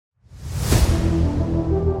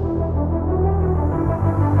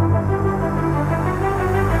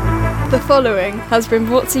The following has been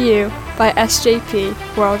brought to you by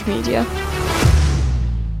SJP World Media.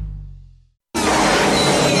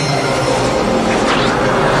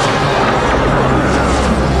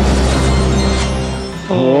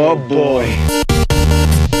 Oh boy.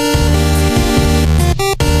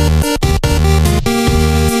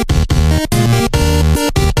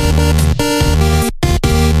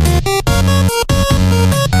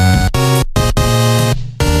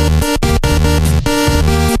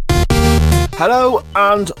 Hello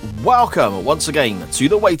and welcome once again to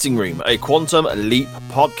The Waiting Room, a Quantum Leap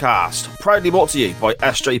podcast, proudly brought to you by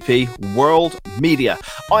SJP World Media.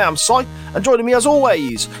 I am Si, and joining me as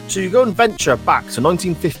always to go and venture back to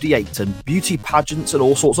 1958 and beauty pageants and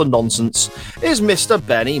all sorts of nonsense is Mr.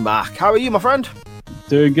 Benny Mack. How are you, my friend?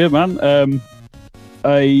 Doing good, man.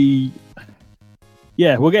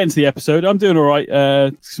 We'll get into the episode. I'm doing all right.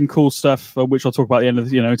 Some cool stuff, which I'll talk about at the end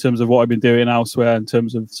of, in terms of what I've been doing elsewhere, in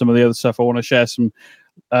terms of some of the other stuff. I want to share some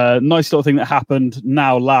nice little thing that happened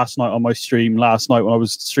last night on my stream. Last night when I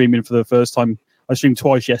was streaming for the first time, I streamed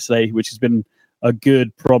twice yesterday, which has been a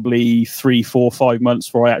good probably 3, 4, 5 months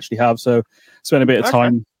before I actually have. So spent a bit of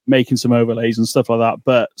time making some overlays and stuff like that.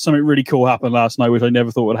 But something really cool happened last night, which I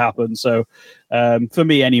never thought would happen. So for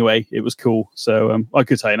me anyway, it was cool. So I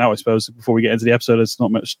could tell you now, I suppose, before we get into the episode, it's not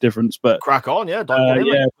much difference. But crack on, yeah. You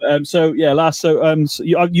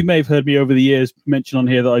may have heard me over the years mention on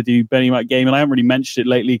here that I do Benny Mac Gaming. I haven't really mentioned it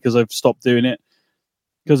lately because I've stopped doing it.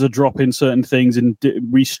 Because of dropping certain things and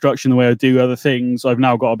restructuring the way I do other things, I've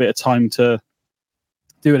now got a bit of time to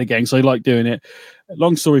do it again. So I like doing it.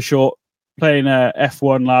 Long story short, playing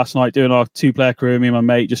F1 last night, doing our 2-player career, me and my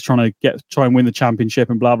mate, just try and win the championship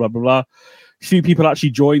and blah, blah, blah, blah. A few people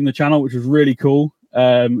actually joined the channel, which was really cool.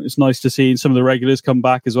 It's nice to see some of the regulars come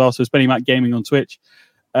back as well. So it's Benny Mac Gaming on Twitch.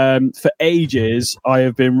 For ages, I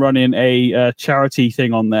have been running a charity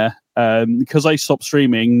thing on there. Because I stopped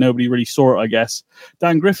streaming, nobody really saw it, I guess.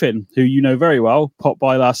 Dan Griffin, who you know very well, popped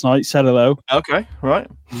by last night, said hello. Okay, right.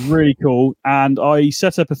 Really cool. And I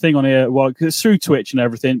set up a thing on here, well, cause it's through Twitch and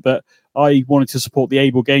everything, but I wanted to support the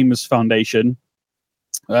Able Gamers Foundation,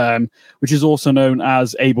 which is also known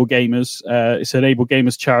as Able Gamers. It's an Able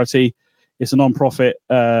Gamers charity. It's a non-profit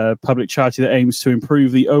public charity that aims to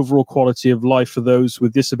improve the overall quality of life for those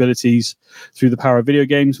with disabilities through the power of video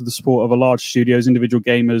games. With the support of a large studios, individual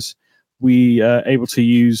gamers, we are able to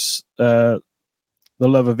use the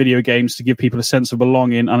love of video games to give people a sense of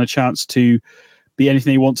belonging and a chance to be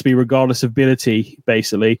anything they want to be, regardless of ability,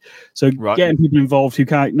 basically. So getting people involved who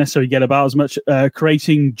can't necessarily get about as much,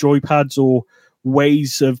 creating joypads or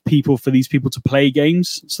ways of for these people to play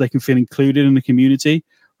games so they can feel included in the community,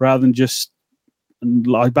 rather than just,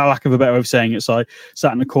 like, by lack of a better way of saying it, so I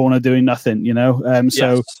sat in the corner doing nothing,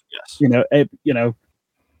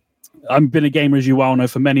 I've been a gamer, as you well know,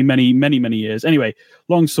 for many, many, many, many years. Anyway,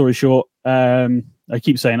 long story short, I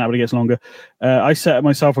keep saying that, but it gets longer. I set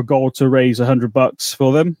myself a goal to raise $100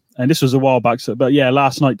 for them, and this was a while back. But yeah,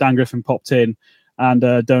 last night Dan Griffin popped in and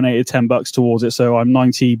donated $10 towards it, so I'm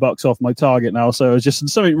 $90 off my target now. So it's just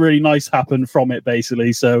something really nice happened from it,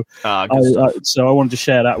 basically. So I wanted to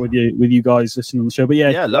share that with you guys listening on the show. But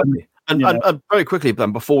yeah, lovely. And very quickly,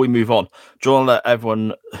 then, before we move on, do you want to let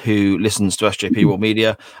everyone who listens to SJP World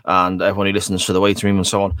Media and everyone who listens to The Waiting Room and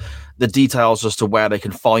so on, the details as to where they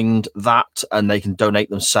can find that and they can donate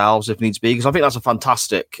themselves if needs be? Because I think that's a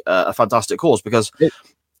fantastic cause, because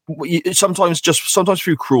sometimes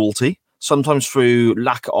through cruelty, sometimes through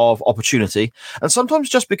lack of opportunity, and sometimes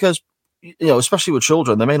just because, especially with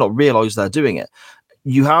children, they may not realise they're doing it.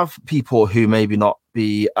 You have people who maybe not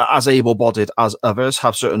be as able-bodied as others,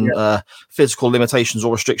 have certain physical limitations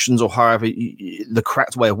or restrictions, or however the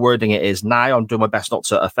correct way of wording it is. Now, I'm doing my best not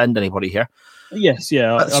to offend anybody here. Yes,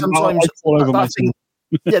 yeah. Sometimes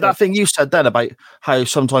that thing you said then about how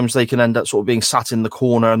sometimes they can end up sort of being sat in the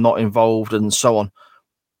corner and not involved and so on.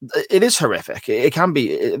 It is horrific. It can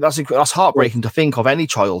be. That's heartbreaking to think of any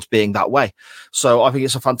child being that way. So I think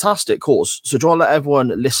it's a fantastic cause. So do you want to let everyone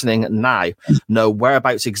listening now know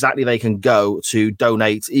whereabouts exactly they can go to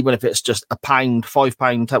donate, even if it's just £1,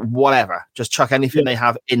 £5, whatever. Just chuck anything they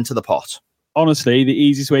have into the pot. Honestly, the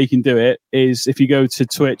easiest way you can do it is if you go to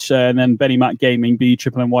Twitch and then Benny Mac Gaming,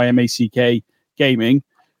 BNYMACK Gaming.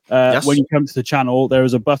 When you come to the channel, there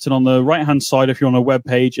is a button on the right hand side if you're on a web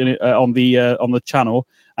page and on the channel,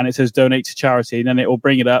 and it says donate to charity, and then it will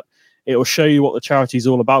bring it up. It will show you what the charity is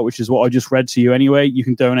all about, which is what I just read to you anyway. You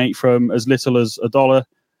can donate from as little as $1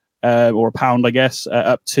 or £1, I guess,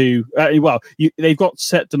 up to they've got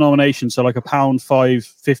set denominations, so like £1, £5,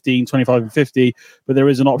 15, 25 and 50, but there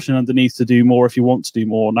is an option underneath to do more if you want to do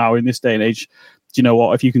more now in this day and age. you know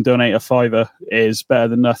what? If you can donate a $5, is better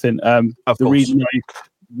than nothing. The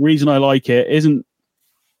reason I like it isn't,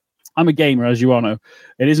 I'm a gamer, as you all know.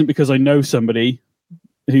 It isn't because I know somebody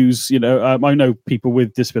who's, you know, I know people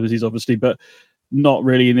with disabilities, obviously, but not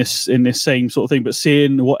really in this same sort of thing. But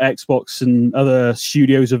seeing what Xbox and other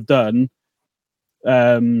studios have done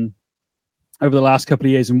over the last couple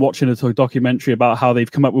of years, and watching a documentary about how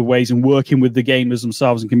they've come up with ways and working with the gamers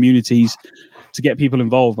themselves and communities to get people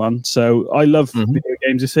involved, man. So I love video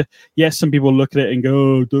games. Yes, some people look at it and go,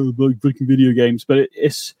 "Oh, don't like freaking video games," but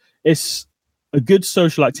it's a good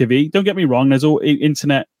social activity. Don't get me wrong. There's all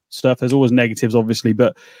internet stuff. There's always negatives, obviously,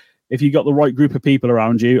 but if you got the right group of people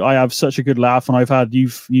around you, I have such a good laugh. And I've had you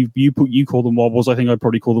call them wobbles. I think I'd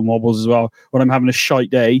probably call them wobbles as well. When I'm having a shite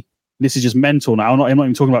day, this is just mental now. I'm not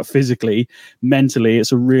even talking about physically. Mentally,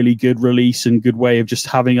 it's a really good release and good way of just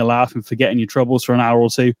having a laugh and forgetting your troubles for an hour or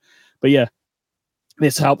two. But yeah,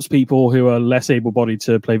 this helps people who are less able-bodied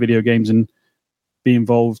to play video games and be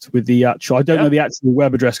involved with the actual. I don't know the actual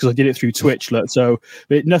web address because I did it through Twitch. So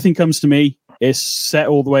nothing comes to me. It's set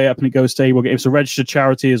all the way up and it goes to able. It's a registered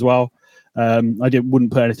charity as well.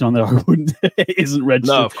 Wouldn't put anything on there. I wouldn't. It isn't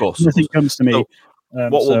registered. No, of course. Nothing comes to me. So,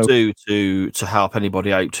 what we'll do to help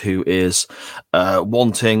anybody out who is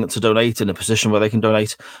wanting to donate in a position where they can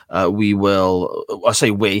donate, we will. I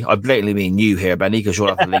blatantly mean you here, Benny, because you'll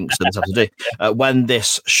have the links and stuff to do. When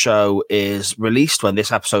this show is released, when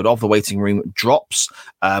this episode of The Waiting Room drops,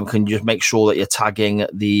 can you just make sure that you're tagging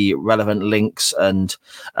the relevant links and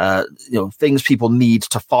things people need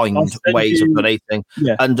to find ways of donating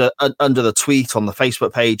under the tweet on the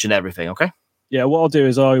Facebook page and everything. Okay. Yeah, what I'll do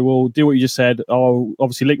is I will do what you just said. I'll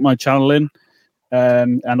obviously link my channel in,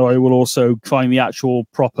 and I will also find the actual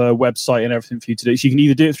proper website and everything for you to do. So you can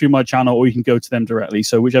either do it through my channel or you can go to them directly.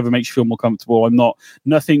 So whichever makes you feel more comfortable.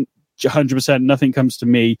 Nothing 100%, nothing comes to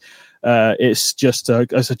me. It's just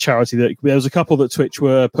as a charity that there was a couple that Twitch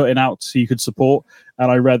were putting out so you could support, and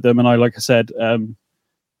I read them, and like I said,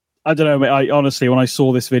 I don't know, mate, I honestly, when I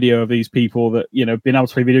saw this video of these people that, being able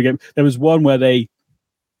to play video games, there was one where a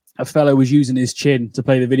fellow was using his chin to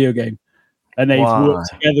play the video game, and they've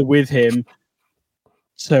worked together with him.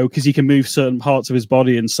 So, because he can move certain parts of his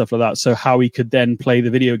body and stuff like that, so how he could then play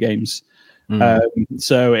the video games.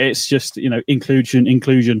 So it's just, inclusion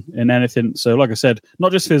in anything. So, like I said,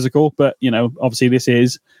 not just physical, but obviously this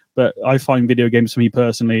is. But I find video games for me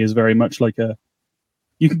personally is very much like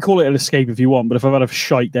you can call it an escape if you want. But if I've had a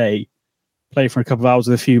shite day, play for a couple of hours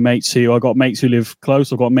with a few mates I've got mates who live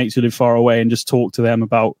close, I've got mates who live far away, and just talk to them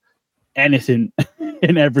about anything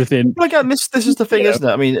and everything. But again, this is the thing, isn't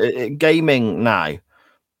it? I mean, gaming now,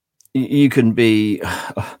 you can be.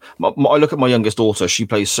 I look at my youngest daughter; she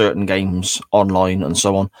plays certain games online and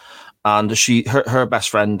so on, and her best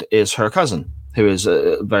friend is her cousin, who is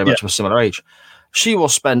very much of a similar age. She will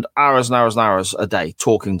spend hours and hours and hours a day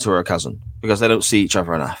talking to her cousin because they don't see each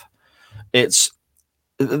other enough. It's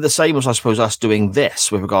the same as, I suppose, us doing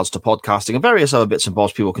this with regards to podcasting and various other bits and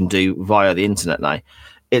bobs people can do via the internet now.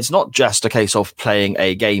 It's not just a case of playing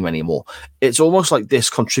a game anymore. It's almost like this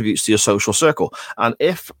contributes to your social circle. And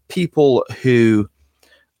if people who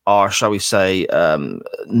are, shall we say,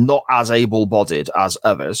 not as able-bodied as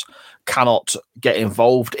others cannot get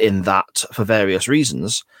involved in that for various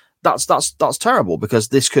reasons, that's terrible, because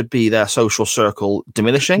this could be their social circle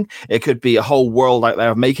diminishing. It could be a whole world out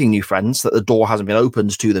there of making new friends that the door hasn't been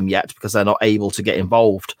opened to them yet because they're not able to get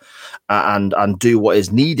involved and do what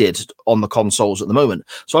is needed on the consoles at the moment.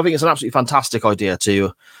 So I think it's an absolutely fantastic idea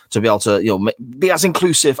to be able to be as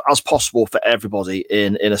inclusive as possible for everybody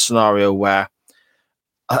in a scenario where,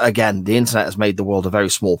 again, the internet has made the world a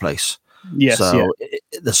very small place. Yes, so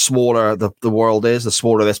the smaller the world is, the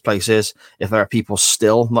smaller this place is. If there are people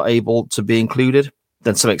still not able to be included,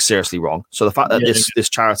 then something's seriously wrong. So the fact that this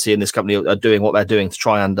charity and this company are doing what they're doing to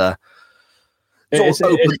try and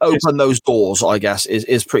open those doors, I guess,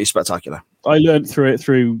 is pretty spectacular. I learned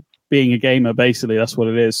through being a gamer, basically. That's what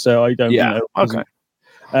it is. So I don't know. Okay.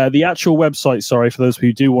 The actual website, sorry, for those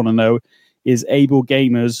who do want to know, is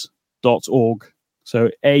ablegamers.org.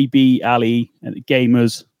 So ABLE and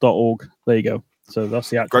gamers.org. There you go. So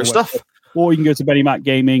that's the actual great stuff. Website. Or you can go to Benny Mac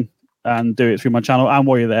Gaming and do it through my channel. And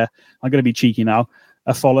while you're there, I'm going to be cheeky now.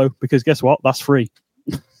 A follow, because guess what? That's free.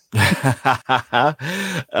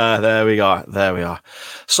 There we are.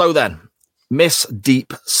 So then, Miss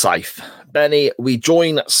Deep Scythe. Benny, we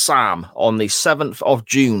join Sam on the 7th of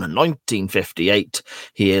June, 1958.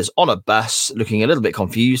 He is on a bus, looking a little bit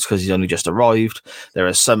confused because he's only just arrived. There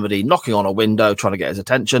is somebody knocking on a window, trying to get his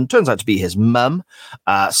attention. Turns out to be his mum.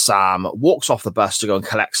 Sam walks off the bus to go and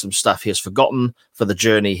collect some stuff he has forgotten for the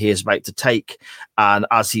journey he is about to take. And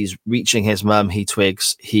as he's reaching his mum, he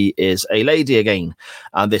twigs he is a lady again.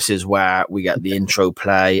 And this is where we get the intro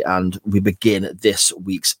play and we begin this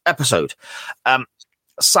week's episode.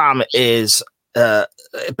 Sam is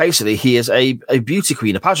basically, he is a beauty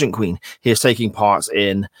queen, a pageant queen. He is taking part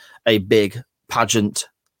in a big pageant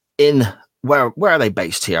in where are they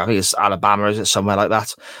based here? I think it's Alabama, is it somewhere like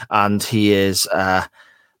that? And he is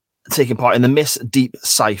taking part in the Miss Deep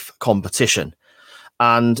South competition.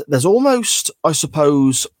 And there's almost, I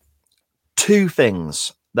suppose, two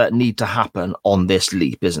things that need to happen on this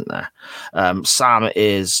leap, isn't there? Sam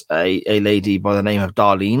is a lady by the name of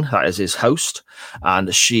Darlene. That is his host.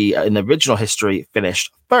 And she, in the original history,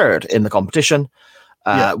 finished third in the competition.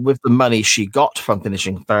 With the money she got from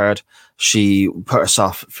finishing third, she put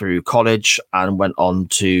herself through college and went on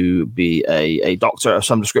to be a doctor of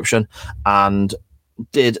some description and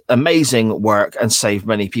did amazing work and saved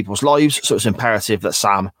many people's lives. So it's imperative that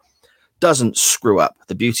Sam doesn't screw up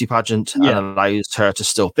the beauty pageant and allows her to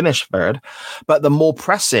still finish third. But the more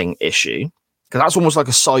pressing issue, because that's almost like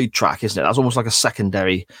a sidetrack, isn't it? That's almost like a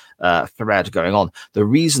secondary thread going on. The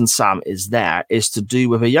reason Sam is there is to do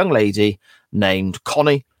with a young lady named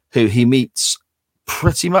Connie, who he meets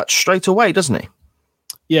pretty much straight away, doesn't he?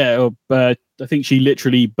 Yeah, I think she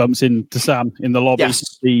literally bumps into Sam in the lobby,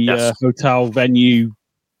 the hotel venue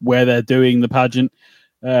where they're doing the pageant.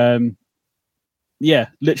 Literally,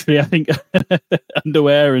 I think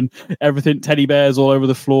underwear and everything, teddy bears all over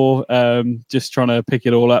the floor, just trying to pick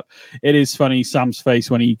it all up. It is funny, Sam's face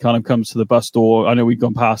when he kind of comes to the bus door. I know we've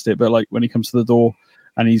gone past it, but like when he comes to the door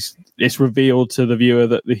and it's revealed to the viewer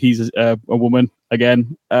that he's a woman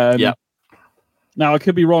again. Now, I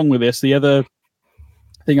could be wrong with this. The other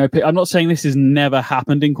thing I'm not saying this has never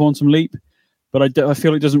happened in Quantum Leap, but I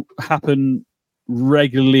feel it doesn't happen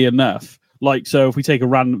regularly enough. Like, so if we take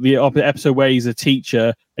the episode where he's a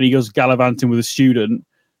teacher and he goes gallivanting with a student,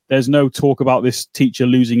 there's no talk about this teacher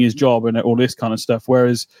losing his job and all this kind of stuff.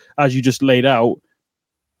 Whereas, as you just laid out,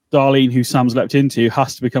 Darlene, who Sam's leapt into,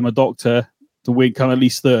 has to become a doctor to come at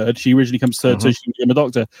least third. She originally comes third, so she can become a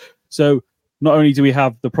doctor. So not only do we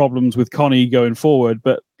have the problems with Connie going forward,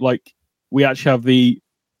 but like we actually have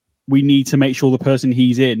we need to make sure the person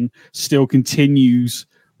he's in still continues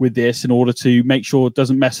with this in order to make sure it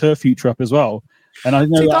doesn't mess her future up as well. And I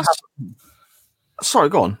know sorry,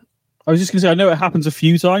 go on. I was just going to say, I know it happens a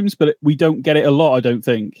few times, but we don't get it a lot, I don't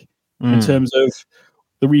think, in terms of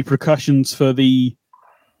the repercussions for the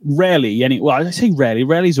rarely. I say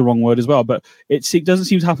rarely is a wrong word as well, but it doesn't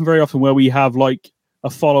seem to happen very often where we have like a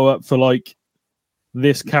follow up for like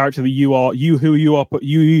this character that you who you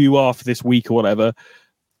are for this week or whatever.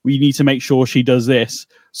 We need to make sure she does this,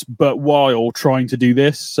 but while trying to do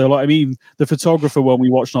this. So, like, I mean, the photographer one we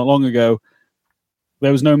watched not long ago,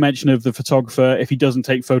 there was no mention of the photographer. If he doesn't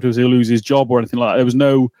take photos, he'll lose his job or anything like that. There was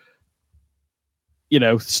no,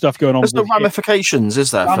 stuff going on. There's no ramifications, is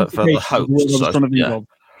there, for the host?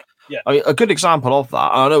 I mean, a good example of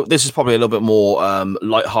that, and I know this is probably a little bit more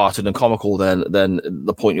light-hearted and comical than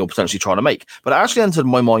the point you're potentially trying to make, but it actually entered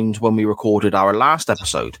my mind when we recorded our last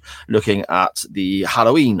episode, looking at the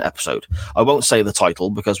Halloween episode. I won't say the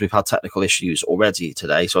title because we've had technical issues already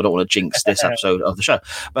today, so I don't want to jinx this episode of the show.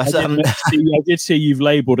 But I did see you've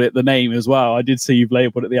labelled it the name as well. I did see you've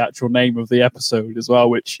labelled it the actual name of the episode as well,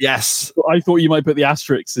 which yes, I thought you might put the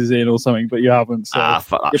asterisks in or something, but you haven't. So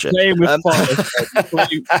fuck that shit. Playing with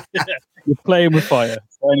fire. You're playing with fire.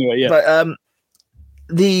 So anyway, yeah. But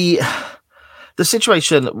the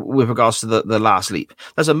situation with regards to the last leap,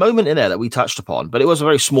 there's a moment in there that we touched upon, but it was a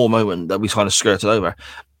very small moment that we kind of skirted over.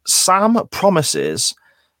 Sam promises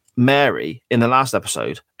Mary in the last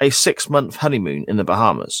episode a 6-month honeymoon in the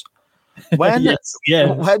Bahamas. When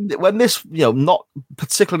when this not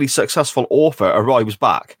particularly successful author arrives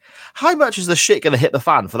back, how much is the shit going to hit the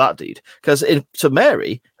fan for that dude? Because to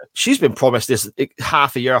Mary, she's been promised this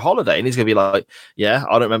half a year holiday, and he's going to be like, "Yeah,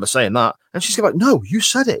 I don't remember saying that," and she's going to be like, "No, you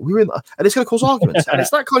said it. We were in," and it's going to cause arguments. And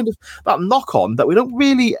it's that kind of that knock on that we don't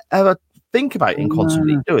really ever think about in Quantum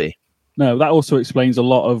Leap, do we? No, that also explains a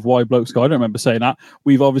lot of why blokes go. I don't remember saying that.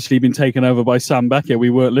 We've obviously been taken over by Sam Beckett. We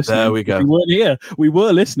weren't listening. There we go. We weren't here. We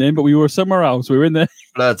were listening, but we were somewhere else. We were in there.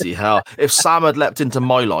 Bloody hell. If Sam had leapt into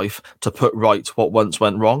my life to put right what once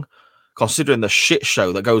went wrong, considering the shit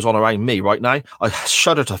show that goes on around me right now, I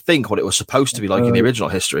shudder to think what it was supposed to be like in the original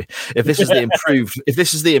history. If this is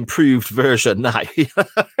the improved version now.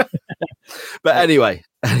 But anyway.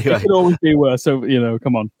 It could always be worse. So,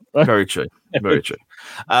 come on. Very true. Very true.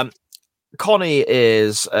 Connie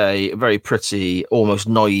is a very pretty, almost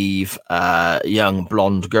naive, young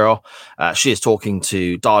blonde girl. She is talking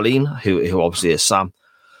to Darlene, who obviously is Sam.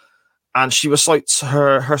 and she recites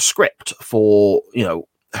her script for, you know,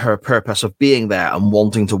 her purpose of being there and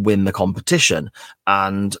wanting to win the competition.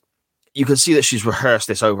 And you can see that she's rehearsed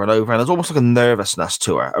this over and over, and there's almost like a nervousness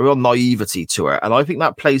to her, a real naivety to her. And I think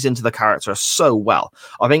that plays into the character so well.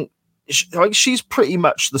 I think she's pretty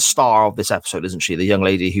much the star of this episode, isn't she? The young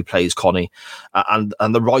lady who plays Connie, and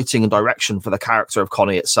the writing and direction for the character of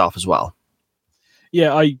Connie itself as well.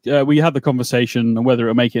 Yeah, we had the conversation, and whether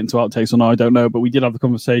it'll make it into outtakes or not, I don't know. But we did have the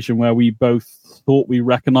conversation where we both thought we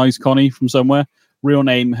recognised Connie from somewhere. Real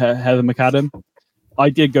name Heather McAdam. I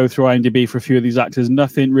did go through IMDb for a few of these actors. None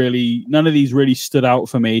of these really stood out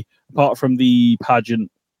for me, apart from the pageant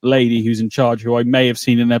lady who's in charge, who I may have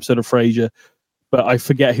seen in an episode of Frasier, but I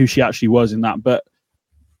forget who she actually was in that. But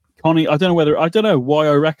Connie, I don't know why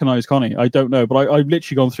I recognise Connie. I don't know, but I've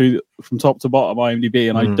literally gone through from top to bottom IMDb,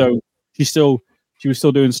 and I don't. She was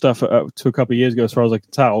still doing stuff to a couple of years ago, as far as I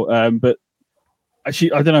can tell. But I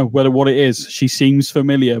don't know what it is. She seems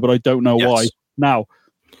familiar, but I don't know why. Now,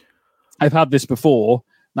 I've had this before.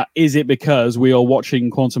 Now, is it because we are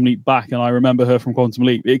watching Quantum Leap back and I remember her from Quantum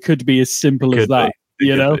Leap? It could be as simple as that,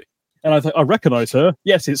 you know? And I thought, I recognize her.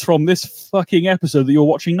 Yes, it's from this fucking episode that you're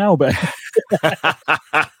watching now, Ben. It's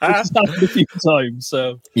happened a few times,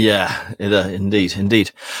 so. Yeah,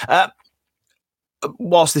 indeed.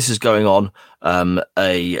 Whilst this is going on,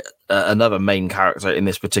 another main character in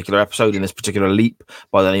this particular episode, in this particular leap,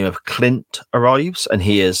 by the name of Clint arrives, and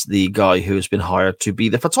he is the guy who has been hired to be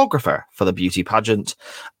the photographer for the beauty pageant,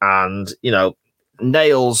 and, you know,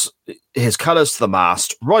 nails his colours to the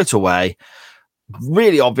mast right away.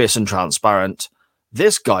 Really obvious and transparent.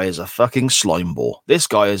 This guy is a fucking slime ball. This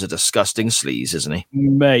guy is a disgusting sleaze, isn't he?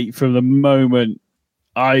 Mate, from the moment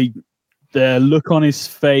the look on his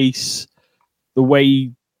face, the way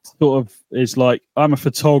he sort of is like, I'm a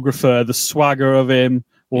photographer, the swagger of him,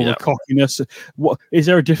 or the cockiness. What is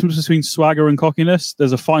there a difference between swagger and cockiness?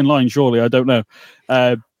 There's a fine line, surely. I don't know.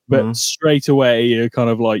 But straight away, you're kind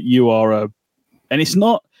of like, you are and it's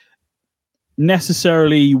not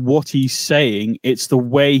necessarily what he's saying, it's the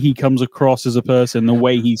way he comes across as a person, the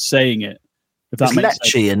way he's saying it. If that makes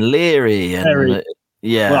sense. Lechy and leery and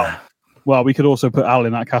Well, we could also put Al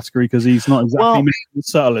in that category because he's not exactly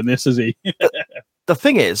subtle in this, is he? The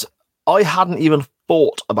thing is, I hadn't even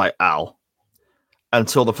thought about Al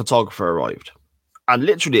until the photographer arrived. And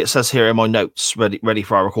literally, it says here in my notes, ready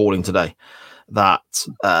for our recording today, that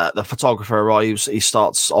the photographer arrives. He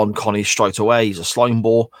starts on Connie straight away. He's a slime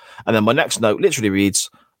ball. And then my next note literally reads,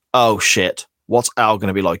 "Oh shit, what's Al going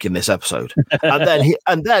to be like in this episode?"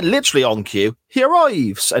 and then literally on cue, he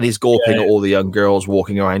arrives and he's gawping at all the young girls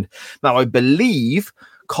walking around. Now, I believe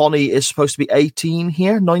Connie is supposed to be 18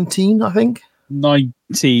 here, 19, I think.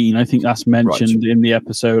 19, I think that's mentioned in the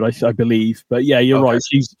episode, I believe. But yeah, you're right.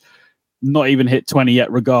 She's not even hit 20 yet,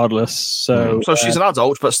 regardless. So she's an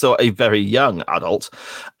adult, but still a very young adult.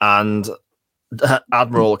 And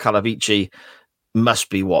Admiral Calavici must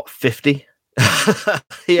be, 50?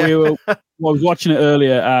 Yeah. I was watching it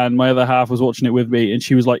earlier, and my other half was watching it with me, and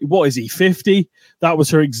she was like, "What is he, 50?" That was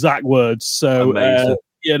her exact words. So, the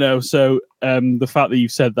fact that you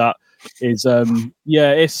said that is,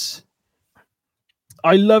 it's.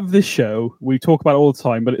 I love this show. We talk about it all the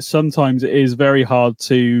time, but sometimes it is very hard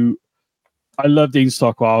to. I love Dean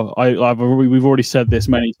Stockwell. We've already said this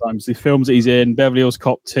many times. The films that he's in, Beverly Hills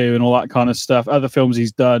Cop 2 and all that kind of stuff. Other films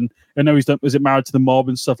he's done. I know he's done. Was it Married to the Mob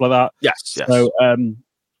and stuff like that? Yes. So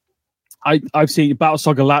I've seen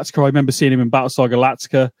Battlestar Galactica. I remember seeing him in Battlestar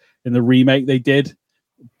Galactica in the remake they did.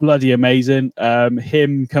 Bloody amazing.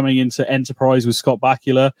 Him coming into Enterprise with Scott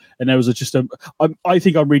Bakula, and there was I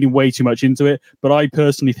think I'm reading way too much into it, but I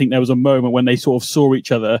personally think there was a moment when they sort of saw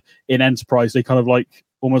each other in Enterprise. They kind of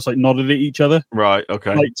almost nodded at each other. Right.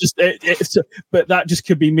 Okay. But that just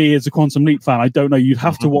could be me as a Quantum Leap fan. I don't know. You'd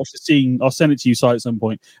have to watch the scene. I'll send it to you at some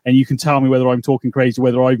point, and you can tell me whether I'm talking crazy,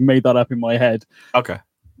 whether I've made that up in my head. Okay.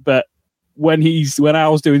 But when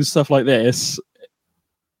Al's doing stuff like this,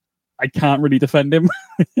 I can't really defend him.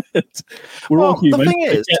 We're all human. The thing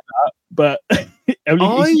is, but he's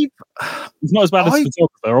not as bad as the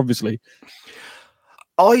photographer, obviously.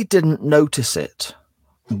 I didn't notice it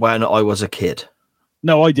when I was a kid.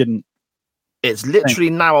 No, I didn't. It's literally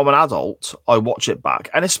now I'm an adult, I watch it back,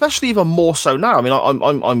 and especially even more so now. I mean,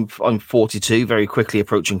 I'm 42, very quickly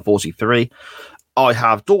approaching 43. I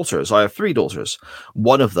have daughters. I have 3 daughters.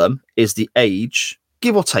 One of them is the age,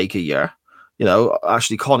 give or take a year. You know,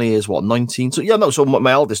 actually, Connie is 19. So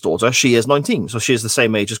my eldest daughter, she is 19. So she is the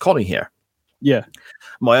same age as Connie here. Yeah.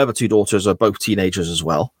 My other 2 daughters are both teenagers as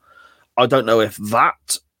well. I don't know if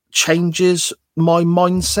that changes my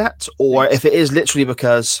mindset or if it is literally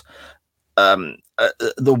because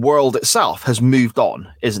the world itself has moved on,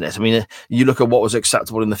 isn't it? I mean, you look at what was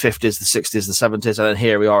acceptable in the 50s, the 60s, the 70s, and then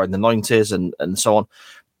here we are in the 90s and so on.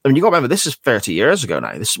 I mean, you got to remember, this is 30 years ago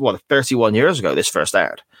now. This is 31 years ago this first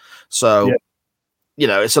aired. So,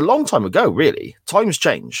 it's a long time ago, really. Times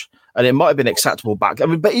change, and it might have been acceptable back. I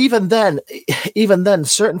mean, but even then,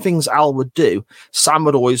 certain things Al would do, Sam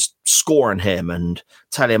would always scorn him and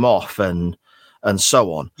tell him off and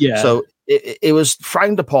so on. Yeah. So it was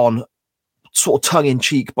frowned upon, sort of tongue in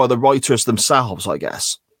cheek, by the writers themselves, I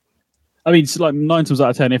guess. I mean, it's like 9 times out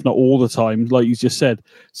of 10, if not all the time, like you just said,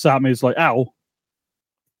 Sam is like, Al,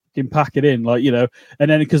 can pack it in, and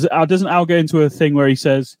then because doesn't Al go into a thing where he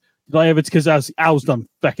says, did I ever, because as Al's done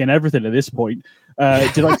fucking everything at this point,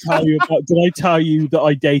 did I tell you that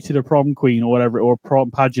I dated a prom queen or whatever, or a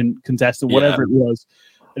prom pageant contestant, whatever it was?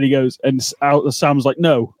 And he goes, and Sam's like,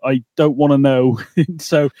 no, I don't want to know.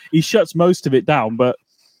 So he shuts most of it down, but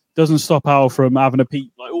doesn't stop Al from having a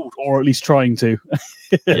peep, or at least trying to.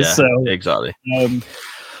 Yeah, exactly.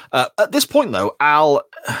 At this point, though, Al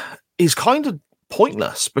is kind of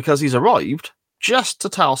pointless because he's arrived just to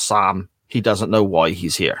tell Sam he doesn't know why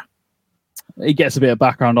he's here. He gets a bit of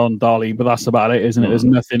background on Darlene, but that's about it, isn't it? There's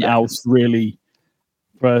nothing else really.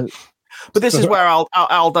 But this is where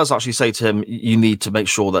Al does actually say to him, you need to make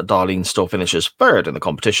sure that Darlene still finishes third in the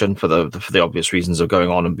competition for the obvious reasons of going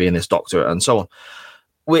on and being this doctor and so on,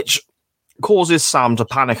 which causes Sam to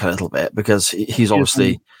panic a little bit because he's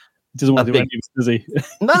obviously... doesn't want to do anything, does he?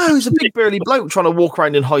 No, he's a big burly bloke trying to walk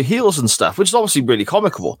around in high heels and stuff, which is obviously really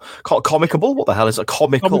comical. Comicable? What the hell is a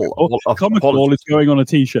comical? Comical is going on a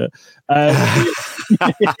t-shirt.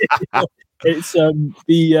 It's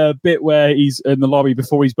the bit where he's in the lobby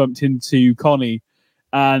before he's bumped into Connie,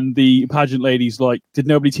 and the pageant lady's like, did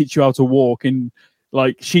nobody teach you how to walk? And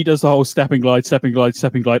she does the whole step and glide, and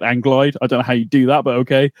glide. I don't know how you do that, but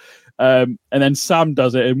okay. And then Sam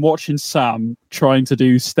does it, and watching Sam trying to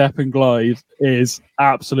do step and glide is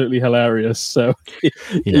absolutely hilarious. So,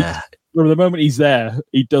 from the moment he's there,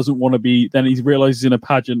 he doesn't want to be. Then he realizes in a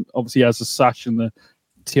pageant, obviously, he has a sash and the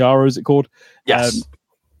tiara, is it called? Yes.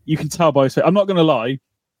 You can tell by his face. I'm not going to lie.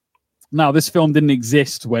 Now, this film didn't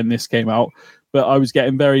exist when this came out, but I was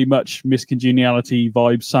getting very much Miss Congeniality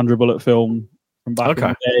vibes, Sandra Bullock film from back in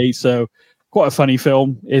the day. So, quite a funny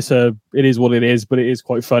film. It is what it is, but it is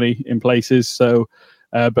quite funny in places. So,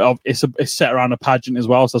 but it's set around a pageant as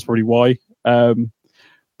well, so that's probably why.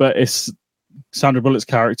 But it's Sandra Bullock's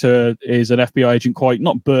character is an FBI agent, quite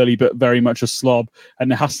not burly, but very much a slob,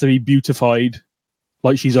 and it has to be beautified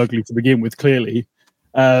like she's ugly to begin with, clearly.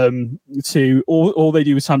 To all they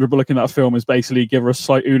do with Sandra Bullock in that film is basically give her a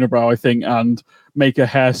slight unibrow, I think, and make her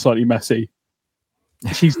hair slightly messy.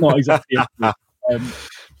 She's not exactly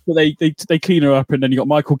but they clean her up, and then you got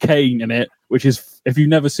Michael Caine in it, which is, if you've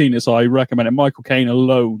never seen it, so I recommend it. Michael Caine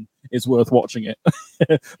alone is worth watching it.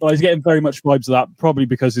 But I was getting very much vibes of that, probably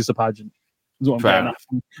because it's a pageant. Is what I'm getting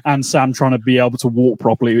at. And Sam trying to be able to walk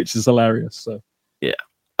properly, which is hilarious. So yeah.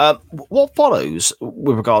 What follows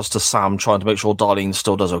with regards to Sam trying to make sure Darlene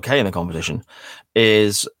still does okay in the competition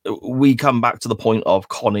is we come back to the point of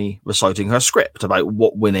Connie reciting her script about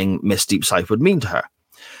what winning Miss Deep South would mean to her.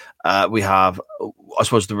 We have, I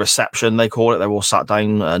suppose, the reception, they call it. They're all sat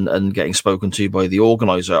down and getting spoken to by the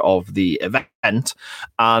organizer of the event.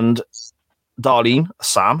 And Darlene,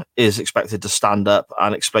 Sam, is expected to stand up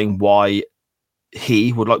and explain why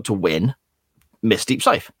he would like to win Miss Deep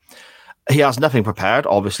South. He has nothing prepared,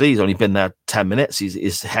 obviously. He's only been there 10 minutes.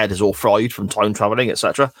 His head is all fried from time traveling,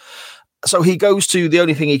 etc. So he goes to the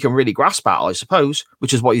only thing he can really grasp at, I suppose,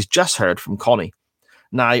 which is what he's just heard from Connie.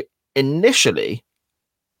 Now, initially,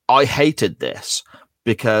 I hated this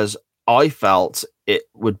because I felt it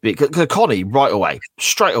would be... Because Connie,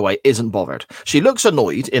 straight away, isn't bothered. She looks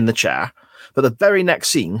annoyed in the chair, but the very next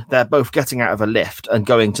scene, they're both getting out of a lift and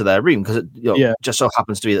going to their room because it just so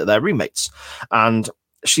happens to be that they're roommates. And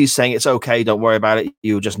she's saying, it's okay, don't worry about it,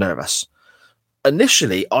 you were just nervous.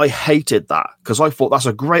 Initially, I hated that because I thought that's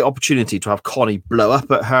a great opportunity to have Connie blow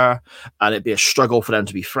up at her and it'd be a struggle for them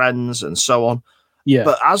to be friends and so on. Yeah.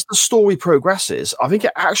 But as the story progresses, I think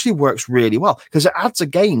it actually works really well because it adds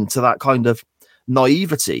again to that kind of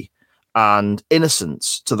naivety and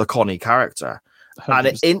innocence to the Connie character.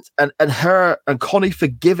 100%. And her and Connie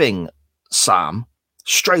forgiving Sam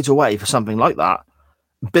straight away for something like that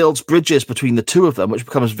builds bridges between the two of them, which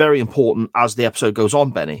becomes very important as the episode goes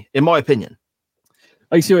on, Benny, in my opinion.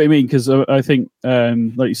 I see what you mean, because I think,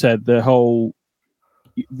 like you said, the whole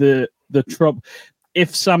the trouble.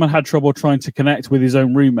 If Sam had trouble trying to connect with his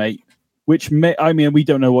own roommate, which we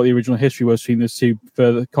don't know what the original history was between those two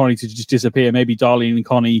for Connie to just disappear. Maybe Darlene and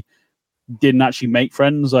Connie didn't actually make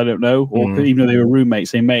friends. I don't know, or even though they were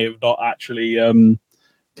roommates, they may have not actually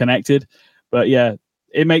connected. But yeah,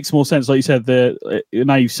 it makes more sense, like you said.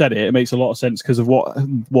 Now you've said it, it makes a lot of sense because of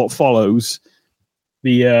what follows.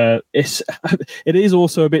 It is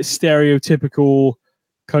also a bit stereotypical.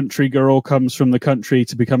 Country girl comes from the country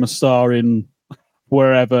to become a star in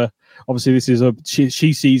wherever. Obviously, this is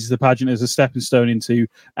she sees the pageant as a stepping stone into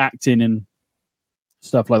acting and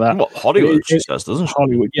stuff like that. What Hollywood, she says, doesn't she?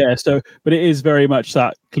 Hollywood, yeah. So, but it is very much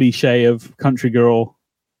that cliche of country girl.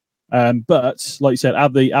 But like you said,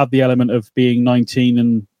 add the element of being 19,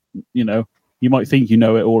 and you might think you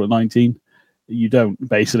know it all at 19. You don't.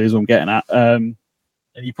 Basically, is what I'm getting at. And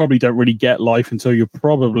you probably don't really get life until you're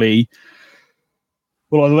probably.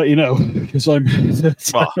 Well, I'll let you know because I'm again, not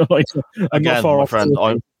far my off.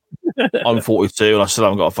 Friend, I'm 42 and I still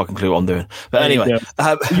haven't got a fucking clue what I'm doing. But anyway,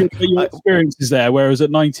 your experience is there, whereas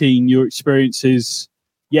at 19, your experience is,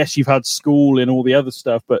 yes, you've had school and all the other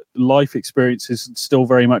stuff, but life experience is still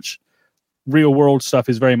very much, real world stuff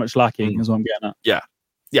is very much lacking, is what I'm getting at. Yeah.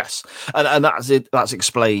 Yes, and that's it. That's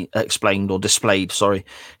explained or displayed. Sorry,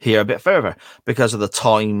 here a bit further because of the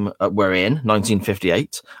time we're in,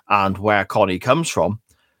 1958, and where Connie comes from.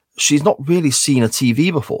 She's not really seen a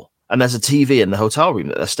TV before, and there's a TV in the hotel room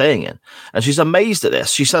that they're staying in, and she's amazed at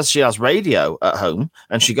this. She says she has radio at home,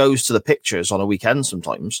 and she goes to the pictures on a weekend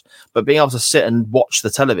sometimes. But being able to sit and watch the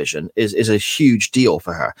television is a huge deal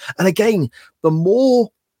for her. And again, the more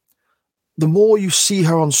you see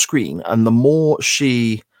her on screen and the more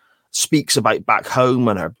she speaks about back home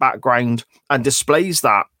and her background and displays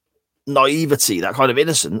that naivety, that kind of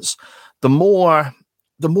innocence, the more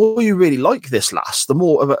you really like this lass, the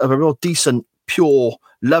more of a real decent, pure,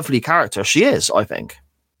 lovely character she is, I think.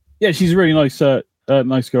 Yeah, she's a really nice girl.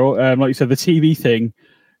 Like you said, the TV thing,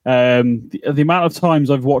 the amount of times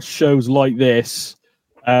I've watched shows like this,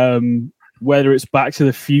 whether it's Back to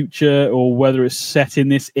the Future or whether it's set in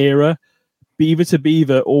this era, Beaver to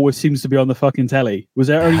Beaver always seems to be on the fucking telly. Was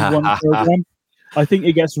there only one program? I think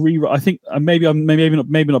it gets I think maybe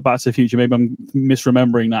not Back to the Future. Maybe I'm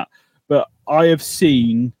misremembering that. But I have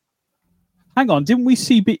seen. Hang on, didn't we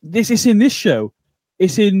see this? It's in this show.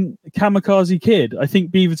 It's in Kamikaze Kid. I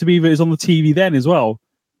think Beaver to Beaver is on the TV then as well.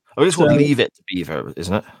 I think it's called Leave It to Beaver,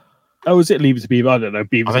 isn't it? Oh, is it Leave It to Beaver? I don't know.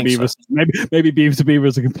 Beaver to Beaver. So. Maybe Beaver to Beaver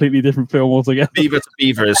is a completely different film altogether. Beaver to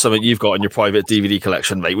Beaver is something you've got in your private DVD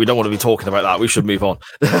collection, mate. We don't want to be talking about that. We should move on.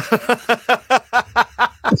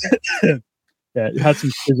 Yeah, it had some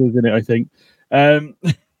scissors in it, I think.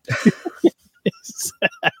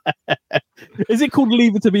 Is it called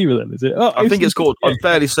Leave It to Beaver then? Is it? Oh, I think it's called. I'm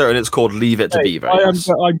fairly certain it's called Leave It to Beaver.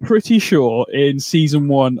 I'm pretty sure in season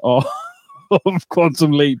 1 of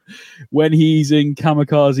Quantum Leap, when he's in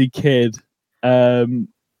Kamikaze Kid,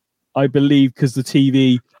 I believe because the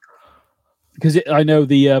TV, I know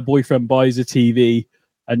the boyfriend buys a TV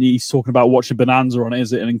and he's talking about watching Bonanza on it,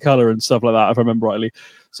 is it, and in color and stuff like that, if I remember rightly.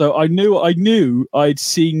 So I knew I'd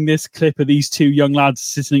seen this clip of these two young lads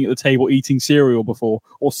sitting at the table eating cereal before,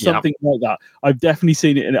 or something like that. I've definitely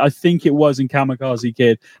seen it, and I think it was in Kamikaze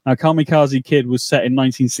Kid. Now, Kamikaze Kid was set in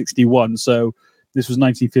 1961, so this was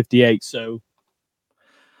 1958. So,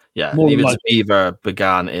 yeah, Leave It to Beaver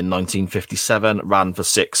began in 1957, ran for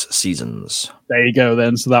 6 seasons. There you go,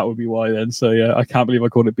 then. So that would be why, then. So yeah, I can't believe I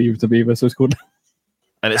called it Beaver to Beaver. So it's called.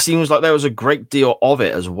 And it seems like there was a great deal of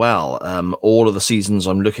it as well. All of the seasons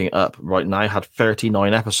I'm looking up right now had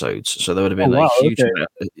 39 episodes, so there would have been a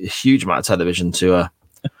huge amount of television to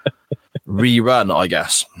rerun, I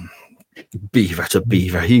guess. Beaver to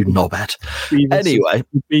Beaver, you knobhead. Anyway,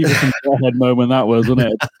 Beaver from Head moment that was,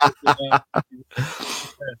 wasn't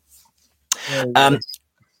it?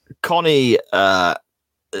 Connie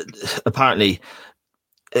apparently,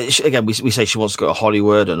 again, we say she wants to go to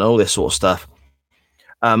Hollywood and all this sort of stuff.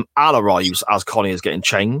 Al arrives as Connie is getting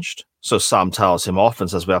changed, so Sam tells him off and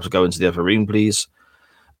says we have to go into the other room, please.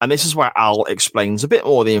 And this is where Al explains a bit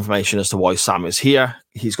more of the information as to why Sam is here.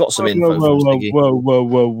 He's got some info.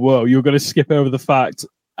 Whoa! You're going to skip over the fact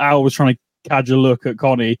Al was trying to catch a look at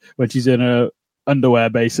Connie when she's in her underwear,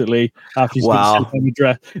 basically, after she's been on the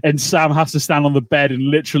dress, and Sam has to stand on the bed and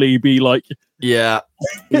literally be like, yeah,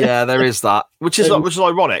 there is that, which is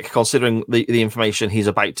ironic considering the information he's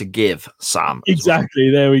about to give Sam.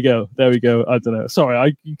 Exactly. Well. There we go. I don't know.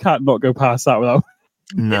 Sorry, you can't not go past that without.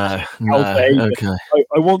 No. Okay.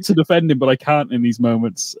 I want to defend him, but I can't in these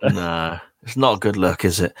moments. No, it's not a good look,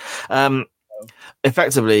 is it?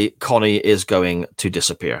 Effectively, Connie is going to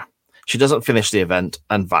disappear. She doesn't finish the event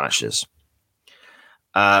and vanishes.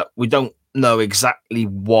 We don't know exactly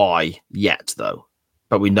why yet, though.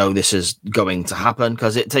 but we know this is going to happen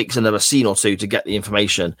because it takes another scene or two to get the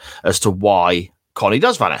information as to why Connie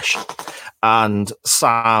does vanish. And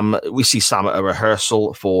we see Sam at a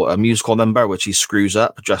rehearsal for a musical number, which he screws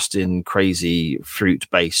up dressed in crazy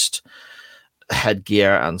fruit-based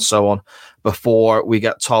headgear and so on, before we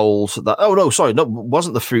get told that, it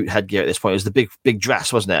wasn't the fruit headgear at this point, it was the big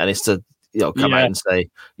dress, wasn't it? And it's to come out and say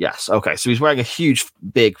yes. Okay, so he's wearing a huge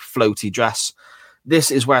big floaty dress.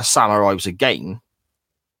 This is where Sam arrives again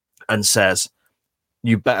and says,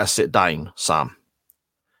 "You better sit down, Sam."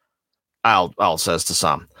 Al says to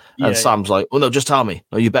Sam, and Sam's like, "Well, no, just tell me.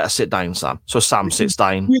 No, you better sit down, Sam." So Sam sits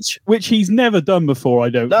down, which he's never done before. I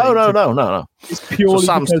don't. No. It's purely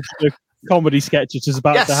because the comedy sketch which is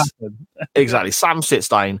about to happen. Exactly. Sam sits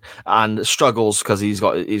down and struggles because he's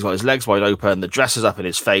got his legs wide open, the dress is up in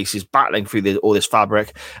his face, he's battling through all this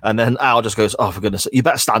fabric, and then Al just goes, "Oh, for goodness, you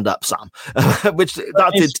better stand up, Sam," which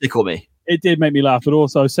that did tickle me. It did make me laugh, but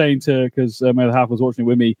also I was saying because my other half was watching it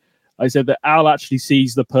with me, I said that Al actually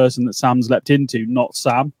sees the person that Sam's leapt into, not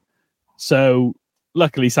Sam. So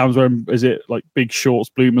luckily Sam's wearing, is it like big shorts,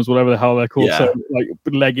 bloomers, whatever the hell they're called, so like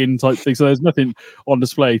legging type thing. So there's nothing on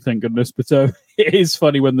display, thank goodness. But it is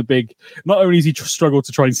funny when not only does he struggle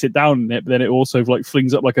to try and sit down in it, but then it also like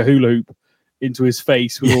flings up like a hula hoop into his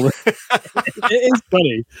face with all it is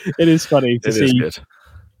funny. It is funny to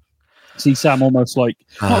see Sam almost like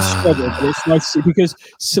not struggle, but it's nice to see, because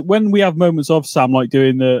when we have moments of Sam like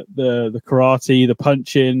doing the karate, the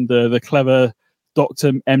punching, the clever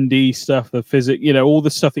Dr. MD stuff, the physics, all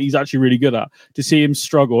the stuff that he's actually really good at, to see him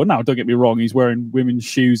struggle. Now, don't get me wrong, he's wearing women's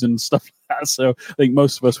shoes and stuff like that, so I think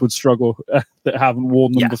most of us would struggle that haven't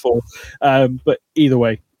worn them before. But either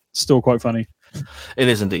way, still quite funny. It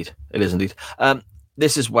is indeed.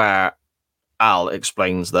 This is where Al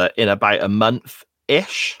explains that in about a month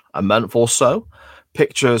or so,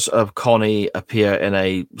 pictures of Connie appear in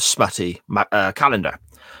a smutty calendar.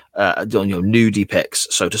 Nudie pics,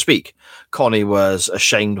 so to speak. Connie was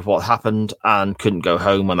ashamed of what happened and couldn't go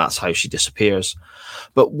home, and that's how she disappears.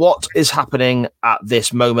 But what is happening at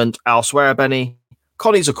this moment elsewhere, Benny?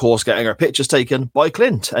 Connie's, of course, getting her pictures taken by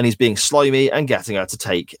Clint, and he's being slimy and getting her to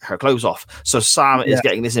take her clothes off. So Sam is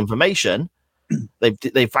getting this information.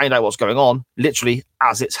 They find out what's going on literally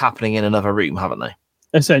as it's happening in another room, haven't they?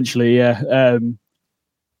 Essentially, yeah.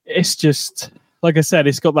 It's just, like I said,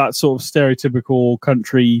 it's got that sort of stereotypical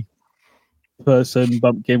country person,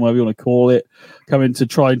 bumpkin, whatever you want to call it, coming to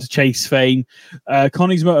trying to chase fame.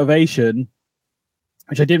 Connie's motivation,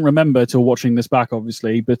 which I didn't remember till watching this back,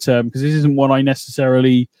 obviously, but because this isn't one I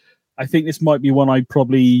think this might be one I'd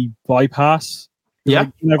probably bypass.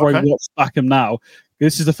 Whenever I watch Backham now,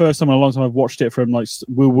 this is the first time in a long time I've watched it from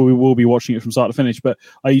we will be watching it from start to finish, but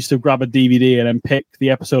I used to grab a DVD and then pick the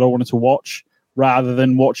episode I wanted to watch rather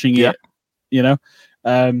than watching it,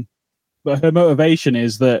 but her motivation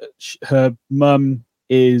is that her mum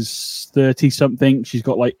is 30-something. She's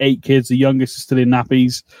got like 8 kids. The youngest is still in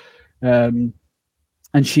nappies. And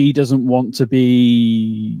she doesn't want to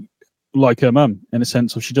be like her mum, in a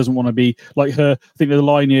sense, or she doesn't want to be like her. I think the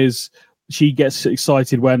line is she gets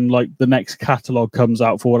excited when like the next catalogue comes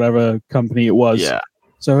out for whatever company it was. Yeah.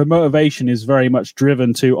 So her motivation is very much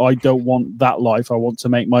driven to, I don't want that life. I want to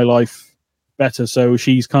make my life better. So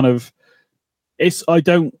she's kind of, I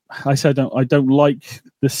don't like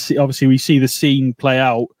this. Obviously we see the scene play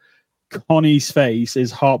out. Connie's face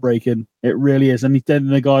is heartbreaking. It really is. And then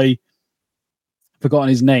the guy, forgotten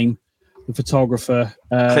his name, the photographer,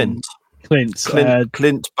 Clint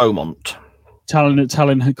Beaumont,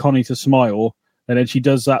 telling Connie to smile, and then she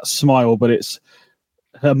does that smile, but it's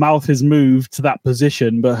her mouth is moved to that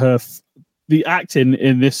position, but the acting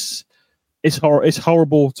in this is it's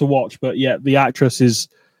horrible to watch, but yet the actress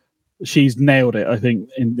she's nailed it, I think.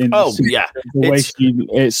 The way I'll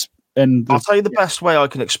tell you the best way I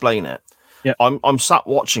can explain it. Yeah, I'm sat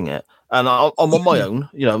watching it, and I'm on my own.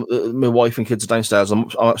 My wife and kids are downstairs. I'm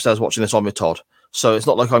upstairs watching this on with Todd. So it's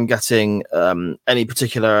not like I'm getting any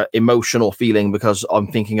particular emotion or feeling because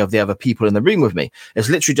I'm thinking of the other people in the room with me. It's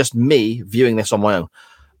literally just me viewing this on my own.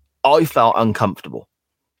 I felt uncomfortable.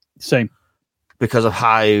 Same. Because of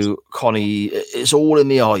how Connie, it's all in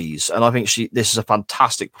the eyes. And I think this is a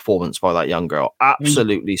fantastic performance by that young girl.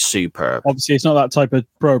 Absolutely superb. Obviously, it's not that type of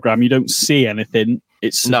program. You don't see anything.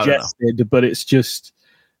 It's suggested, but it's just,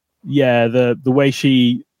 the way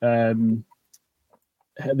she, the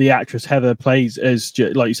actress Heather plays is,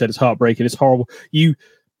 like you said, it's heartbreaking. It's horrible. I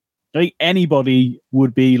think anybody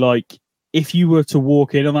would be like, if you were to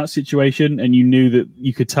walk in on that situation and you knew that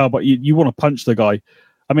you could tell, but you want to punch the guy.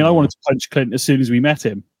 I mean, I wanted to punch Clint as soon as we met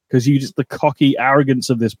him because the cocky arrogance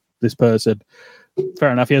of this person.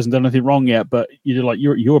 fair enough, he hasn't done anything wrong yet, but you're like,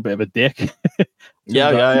 you're a bit of a dick.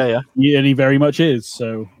 Yeah. And he very much is.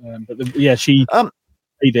 So, she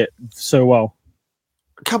played it so well.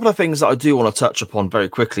 A couple of things that I do want to touch upon very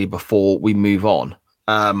quickly before we move on.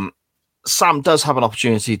 Sam does have an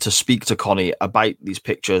opportunity to speak to Connie about these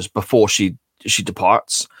pictures before she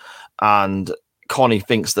departs, and Connie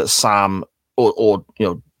thinks that Sam or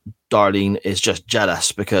Darlene is just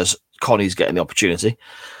jealous because Connie's getting the opportunity.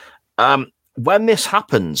 When this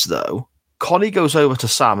happens, though, Connie goes over to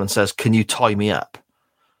Sam and says, "Can you tie me up?"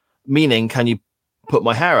 Meaning, can you put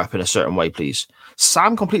my hair up in a certain way, please?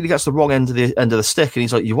 Sam completely gets the wrong end of the stick, and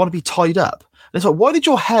he's like, "You want to be tied up?" And it's like, why did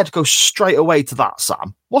your head go straight away to that,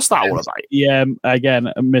 Sam? What's that all about? Yeah,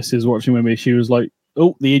 again, Mrs. watching with me, she was like,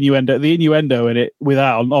 "Oh, the innuendo in it,"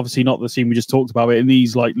 without, obviously not the scene we just talked about, it in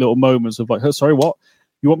these like little moments of like, "Oh, sorry, what?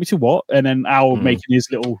 You want me to what?" And then Al making his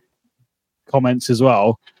little comments as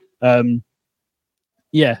well.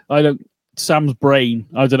 Sam's brain,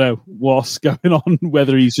 I don't know what's going on,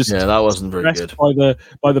 whether he's just that wasn't very good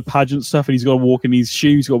by the pageant stuff, and he's got to walk in these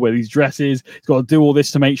shoes, he's got to wear these dresses, he's got to do all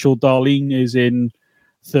this to make sure Darlene is in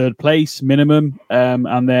third place minimum,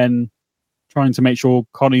 and then trying to make sure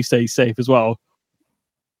Connie stays safe as well.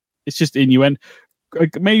 It's just innuendo,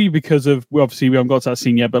 maybe because of, obviously we haven't got to that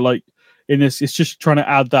scene yet, but like in this, it's just trying to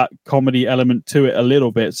add that comedy element to it a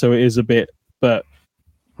little bit, so it is a bit, but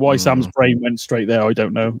why Sam's brain went straight there, I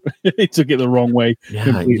don't know. He took it the wrong way.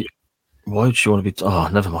 Yeah, why would you want to be? Oh,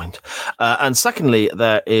 never mind. And secondly,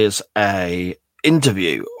 there is a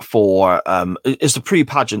interview for it's the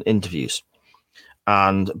pre-pageant interviews,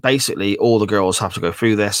 and basically all the girls have to go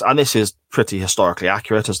through this, and this is pretty historically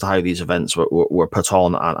accurate as to how these events were put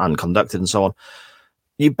on and conducted and so on.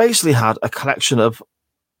 You basically had a collection of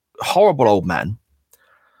horrible old men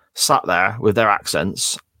sat there with their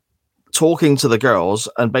accents, talking to the girls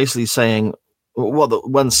and basically saying,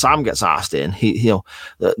 when Sam gets asked in,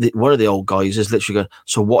 one of the old guys is literally going,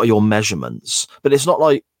 "So what are your measurements?" But it's not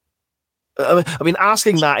like, I mean,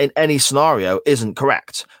 asking that in any scenario isn't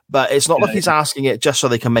correct, but it's not like he's asking it just so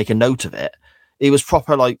they can make a note of it. He was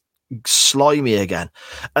proper like slimy again.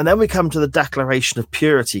 And then we come to the Declaration of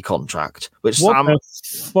Purity contract, which what the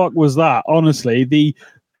fuck was that? Honestly,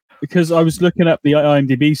 because I was looking up the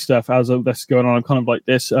IMDb stuff as this going on, I'm kind of like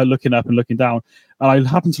this, looking up and looking down, and I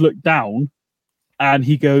happened to look down, and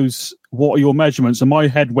he goes, "What are your measurements?" And my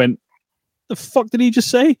head went, "The fuck did he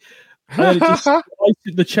just say?" And it just,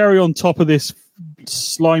 the cherry on top of this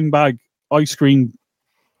slime bag ice cream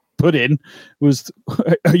pudding was,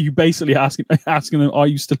 are you basically asking them, "Are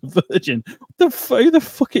you still a virgin?" Who the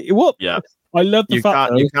fuck? What? Yeah, I love the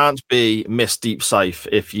fact you can't be Miss Deep Safe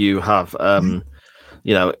if you have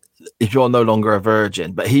if you're no longer a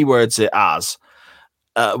virgin. But he words it as,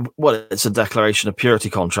 it's a declaration of purity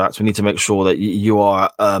contract. We need to make sure that you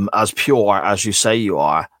are as pure as you say you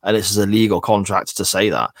are, and this is a legal contract to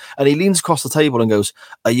say that. And he leans across the table and goes,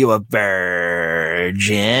 "Are you a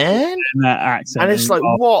virgin?" In that accent, and it's like,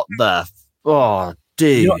 what the? Oh,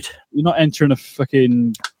 dude, you're not entering a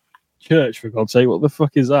fucking church, for God's sake. What the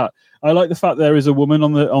fuck is that? I like the fact there is a woman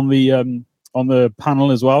on the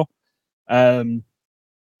panel as well.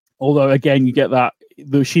 Although, again, you get that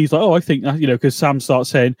she's like, "Oh, I think that," because Sam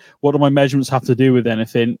starts saying, "What do my measurements have to do with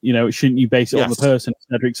anything? Shouldn't you base it on the person,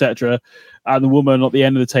 etc., etc." And the woman at the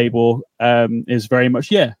end of the table is very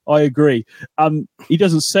much, "Yeah, I agree." He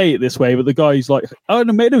doesn't say it this way, but the guy's like, "Oh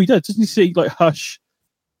no, he does." Doesn't he say like hush?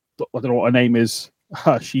 I don't know what her name is.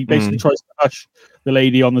 Hush. He basically tries to hush the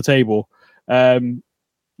lady on the table.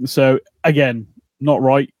 So again, not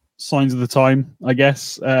right. Signs of the time, I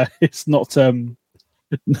guess. It's not.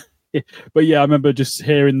 But yeah, I remember just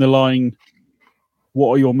hearing the line,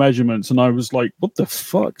 "What are your measurements?" And I was like, what the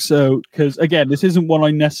fuck? So, because again, this isn't one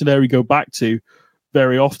I necessarily go back to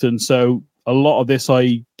very often. So a lot of this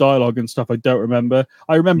dialogue and stuff I don't remember.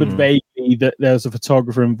 I remembered vaguely that there's a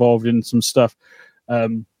photographer involved in some stuff.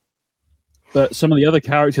 But some of the other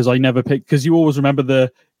characters I never picked, because you always remember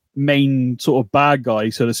the main sort of bad guy,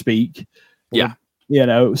 so to speak. Yeah.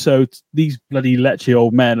 So these bloody lechy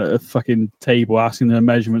old men at a fucking table asking their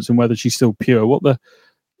measurements and whether she's still pure. What the?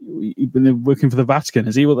 You've been working for the Vatican,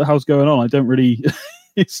 is he? What the hell's going on? I don't really.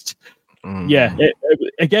 It's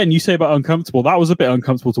again, you say about uncomfortable. That was a bit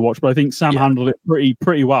uncomfortable to watch, but I think Sam handled it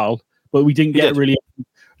pretty well. But we didn't get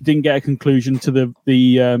a conclusion to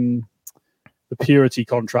the purity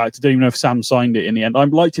contract. I don't even know if Sam signed it in the end.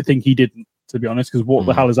 I'd like to think he didn't, to be honest, because what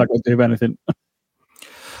the hell is that got to do with anything?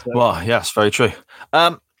 Well, yes, very true.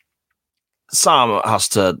 Sam has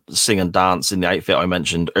to sing and dance in the outfit I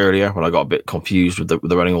mentioned earlier when I got a bit confused with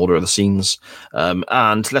the running order of the scenes.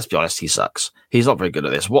 And let's be honest, he sucks. He's not very good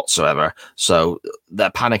at this whatsoever. So they're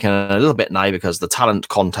panicking a little bit now because the talent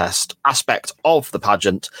contest aspect of the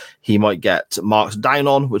pageant, he might get marked down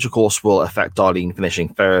on, which of course will affect Darlene finishing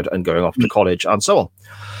third and going off to college and so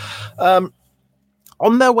on.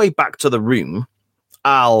 On their way back to the room,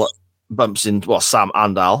 Sam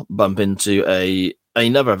and Al bump into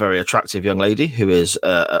another very attractive young lady who is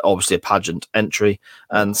obviously a pageant entry,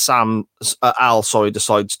 and Al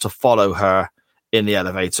decides to follow her in the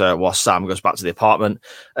elevator while Sam goes back to the apartment.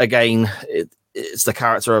 Again, it's the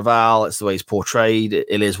character of Al, it's the way he's portrayed,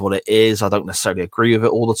 it is what it is. I don't necessarily agree with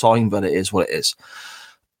it all the time, but it is what it is.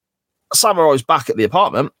 Sam arrives back at the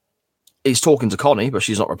apartment, he's talking to Connie, but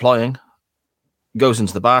she's not replying, goes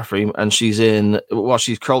into the bathroom, and she's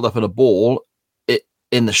curled up in a ball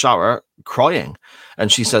in the shower crying,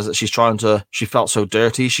 and she says that she felt so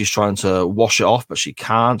dirty, she's trying to wash it off, but she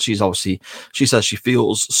can't. She says she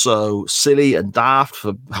feels so silly and daft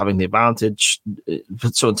for having the advantage, for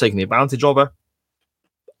someone taking the advantage of her.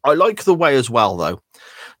 I like the way as well, though,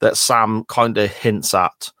 that Sam kind of hints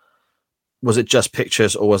at, was it just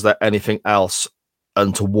pictures or was there anything else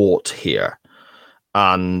untoward here?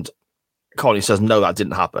 And Connie says, no, that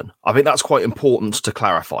didn't happen. I think that's quite important to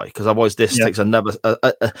clarify, because otherwise this takes another...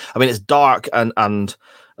 I mean, it's dark and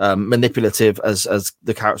manipulative as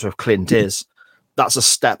the character of Clint is. That's a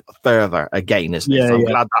step further again, isn't it?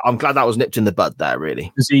 So I'm glad that was nipped in the bud there,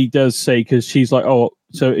 really. Because he does say, because she's like, oh,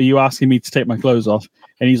 so are you asking me to take my clothes off?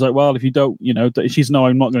 And he's like, well, if you don't, she's, no,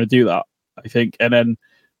 I'm not going to do that, I think. And then,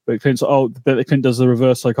 but Clint does the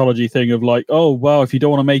reverse psychology thing of like, oh, well, if you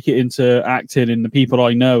don't want to make it into acting and the people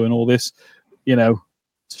I know and all this,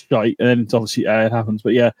 shite, and then it's obviously it happens.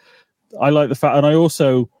 But yeah, I like the fact, and I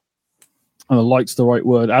also, like's the right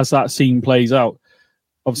word, as that scene plays out,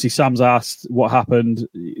 obviously Sam's asked what happened,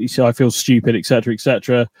 he said, I feel stupid, etc.,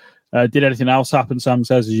 etc. Did anything else happen? Sam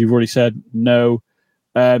says, as you've already said, no.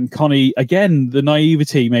 Connie, again, the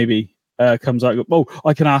naivety maybe comes out, oh,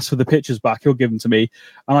 I can ask for the pictures back, he'll give them to me.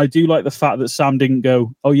 And I do like the fact that Sam didn't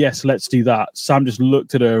go, oh yes, let's do that. Sam just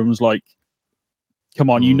looked at her and was like,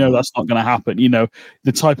 come on, that's not going to happen.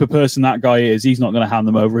 The type of person that guy is, he's not going to hand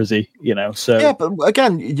them over, is he? So yeah, but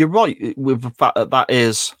again, you're right with the fact that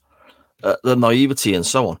is the naivety and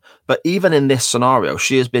so on. But even in this scenario,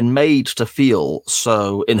 she has been made to feel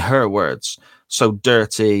so, in her words, so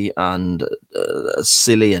dirty and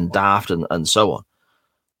silly and daft and so on,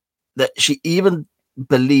 that she even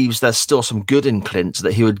believes there's still some good in Clint,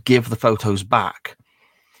 that he would give the photos back.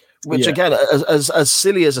 Which, again, as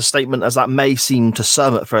silly as a statement as that may seem to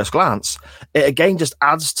some at first glance, it again just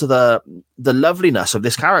adds to the loveliness of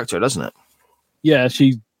this character, doesn't it? Yeah,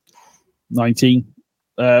 she's 19,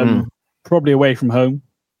 probably away from home,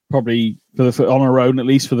 probably on her own, at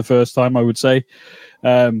least for the first time, I would say.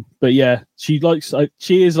 But yeah, she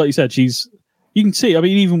is, like you said, you can see. I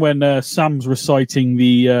mean, even when Sam's reciting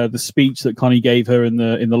the speech that Connie gave her in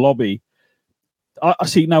the lobby, I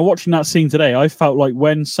see now watching that scene today, I felt like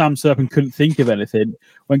when Sam stood up and couldn't think of anything,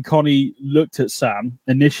 when Connie looked at Sam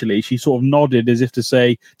initially, she sort of nodded as if to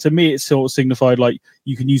say, to me, it sort of signified like,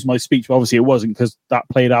 you can use my speech. But obviously it wasn't, because that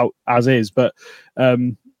played out as is. But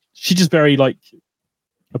she's just very like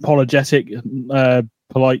apologetic,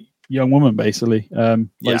 polite young woman, basically.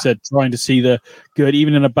 Like I said, trying to see the good,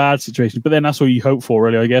 even in a bad situation. But then that's what you hope for,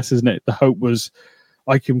 really, I guess, isn't it? The hope was,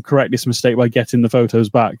 I can correct this mistake by getting the photos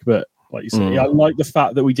back. But like you say, I like the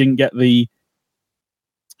fact that we didn't get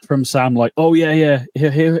from Sam, like, oh yeah,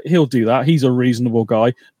 he'll do that. He's a reasonable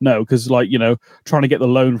guy. No, because trying to get the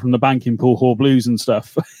loan from the banking pool hall blues and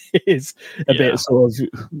stuff is a bit sort of,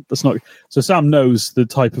 that's not. So Sam knows the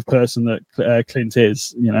type of person that Clint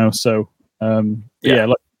is, So there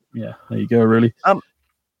you go. Really.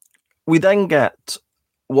 We then get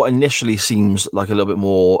what initially seems like a little bit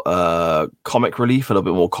more comic relief, a little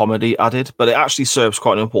bit more comedy added, but it actually serves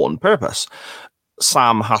quite an important purpose.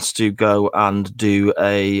 Sam has to go and do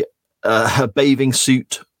a bathing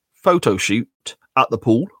suit photo shoot at the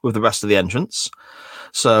pool with the rest of the entrants.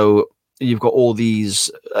 So you've got all these,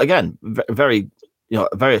 again, very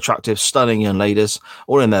very attractive, stunning young ladies,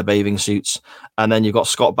 all in their bathing suits. And then you've got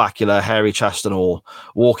Scott Bakula, hairy chest and all,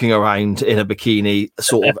 walking around in a bikini,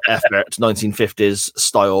 sort of effort, 1950s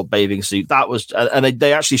style bathing suit. That was, and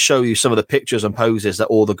they actually show you some of the pictures and poses that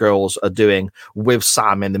all the girls are doing with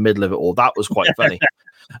Sam in the middle of it all. That was quite funny.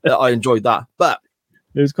 I enjoyed that. But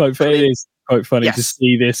it was quite funny. It's quite funny to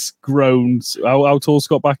see this grown. How tall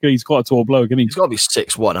Scott Bakula? He's quite a tall bloke, isn't he? He's got to be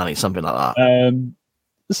 6'1", hasn't he? Something like that.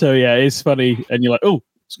 So yeah, it's funny, and you're like, oh,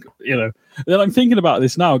 you know. And then I'm thinking about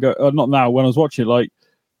this now. Not now. When I was watching it, like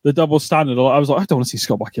the double standard, I was like, I don't want to see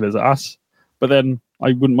Scott Bakula's ass, but then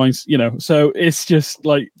I wouldn't mind, you know. So it's just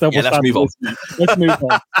like double standard. Let's move on. Let's move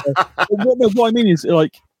on. What I mean is,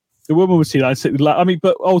 like, the woman would see that. I mean,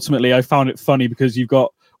 but ultimately, I found it funny because you've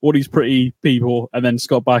got all these pretty people, and then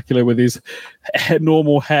Scott Bakula with his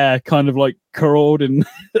normal hair, kind of like curled and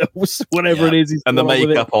whatever it is, and the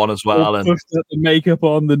makeup on as well, and the makeup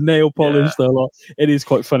on, the nail polish. It is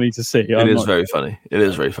quite funny to see. It is very funny.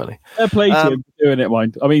 I played him doing it,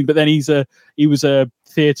 mind. I mean, but then he was a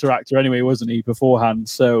theatre actor anyway, wasn't he, beforehand?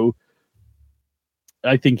 So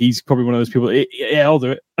I think he's probably one of those people. Yeah, I'll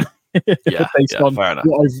do it. Based on fair enough.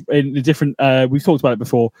 What in the different, we've talked about it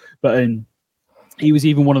before, but he was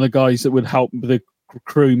even one of the guys that would help the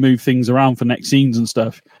crew move things around for next scenes and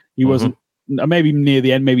stuff. He wasn't, maybe near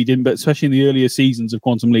the end, maybe he didn't, but especially in the earlier seasons of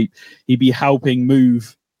Quantum Leap, he'd be helping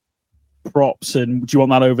move props and do you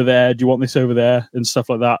want that over there? Do you want this over there? And stuff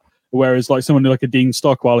like that. Whereas like someone like a Dean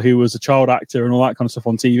Stockwell, who was a child actor and all that kind of stuff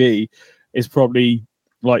on TV, is probably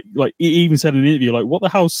like he even said in an interview, like, what the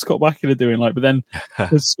hell's Scott Bakula doing? Like, but then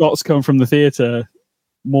Scott's come from the theatre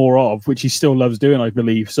more of, which he still loves doing, I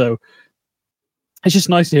believe. So it's just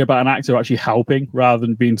nice to hear about an actor actually helping rather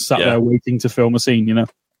than being sat there waiting to film a scene, you know?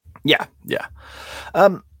 Yeah.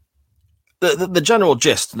 The general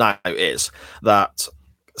gist now is that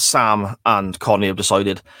Sam and Connie have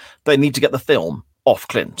decided they need to get the film off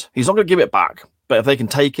Clint. He's not going to give it back, but if they can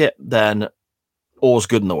take it, then all's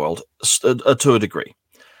good in the world, to a degree.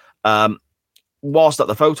 Whilst at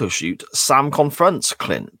the photo shoot, Sam confronts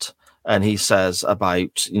Clint, and he says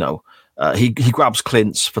about, he grabs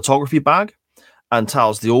Clint's photography bag and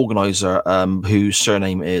tells the organizer, whose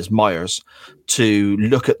surname is Myers, to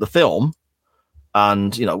look at the film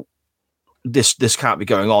and, this can't be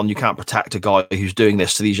going on. You can't protect a guy who's doing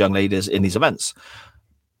this to these young ladies in these events.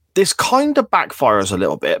 This kind of backfires a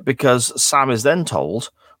little bit because Sam is then told,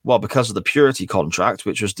 well, because of the purity contract,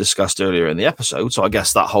 which was discussed earlier in the episode, so I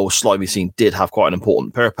guess that whole slimy scene did have quite an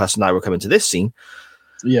important purpose. Now we're coming to this scene.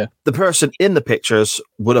 Yeah. The person in the pictures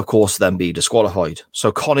would, of course, then be disqualified.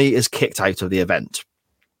 So Connie is kicked out of the event.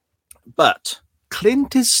 But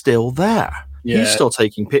Clint is still there. Yeah. He's still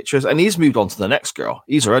taking pictures, and he's moved on to the next girl.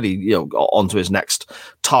 He's already, on to his next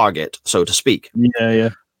target, so to speak. Yeah.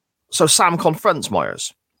 So Sam confronts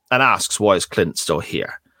Myers and asks, why is Clint still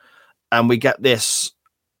here? And we get this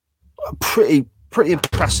pretty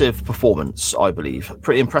impressive performance, I believe.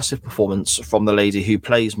 Pretty impressive performance from the lady who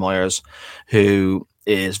plays Myers, who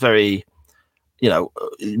is very,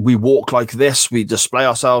 we walk like this, we display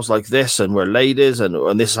ourselves like this, and we're ladies,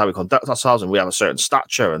 and this is how we conduct ourselves, and we have a certain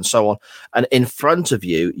stature, and so on. And in front of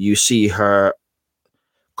you, you see her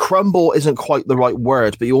crumble isn't quite the right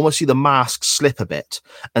word, but you almost see the mask slip a bit,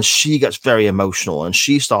 and she gets very emotional, and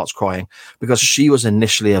she starts crying because she was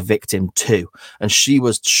initially a victim too, and she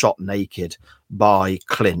was shot naked by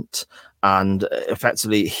Clint. And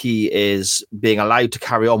effectively, he is being allowed to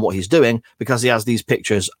carry on what he's doing because he has these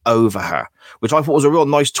pictures over her, which I thought was a real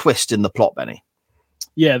nice twist in the plot, Benny.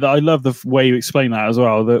 Yeah, I love the way you explain that as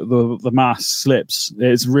well. The mask slips.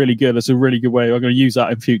 It's really good. It's a really good way. I'm going to use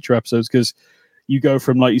that in future episodes because you go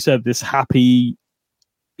from, like you said, this happy,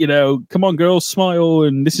 come on, girls, smile.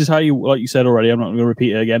 And this is how you, like you said already, I'm not going to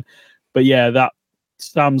repeat it again. But yeah, that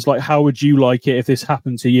Sam's like, how would you like it if this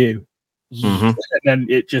happened to you? Mm-hmm. And then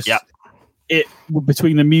it just... Yep. It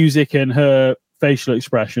between the music and her facial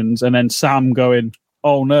expressions, and then Sam going,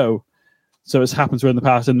 "Oh no!" So it's happened to her in the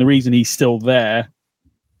past, and the reason he's still there,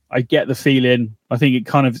 I get the feeling. I think it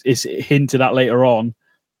kind of is hinted at later on,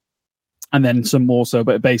 and then some more so.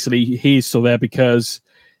 But basically, he's still there because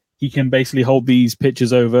he can basically hold these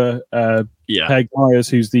pictures over Peg Myers,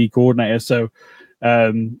 who's the coordinator. So,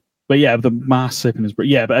 but yeah, the mask slipping is, but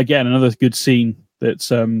again, another good scene.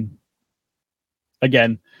 That's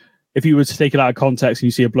again. If you were to take it out of context and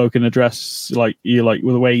you see a bloke in a dress, like you're like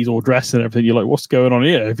with the way he's all dressed and everything, you're like, what's going on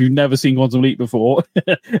here? If you've never seen Quantum Leap before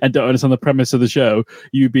and don't understand the premise of the show,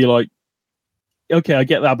 you'd be like, okay, I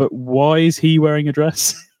get that, but why is he wearing a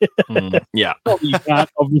dress? Yeah. You can,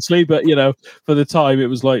 obviously, but for the time it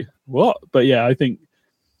was like, what? But yeah, I think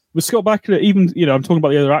with Scott Bakula, even, I'm talking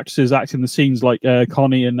about the other actresses acting the scenes like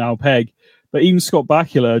Connie and now Peg, but even Scott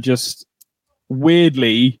Bakula just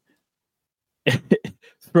weirdly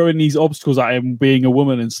throwing these obstacles at him, being a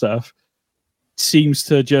woman and stuff, seems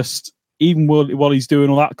to just, even while he's doing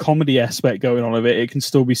all that comedy aspect going on of it, it can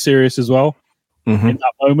still be serious as well in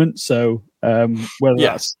that moment. So whether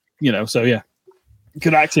that's, so yeah,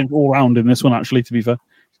 good acting all round in this one, actually, to be fair.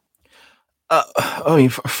 I mean,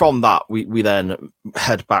 from that, we then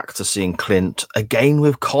head back to seeing Clint again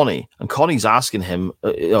with Connie. And Connie's asking him,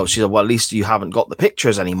 she said, well, at least you haven't got the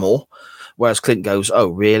pictures anymore. Whereas Clint goes, oh,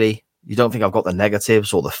 really? You don't think I've got the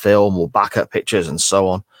negatives or the film or backup pictures and so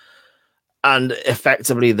on? And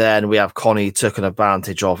effectively then we have Connie taken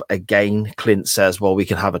advantage of again. Clint says, well, we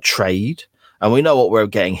can have a trade. And we know what we're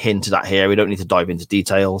getting hinted at here. We don't need to dive into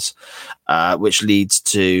details, which leads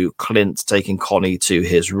to Clint taking Connie to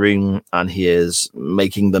his room, and he is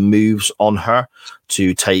making the moves on her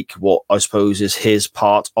to take what I suppose is his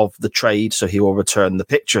part of the trade. So he will return the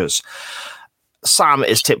pictures. Sam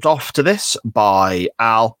is tipped off to this by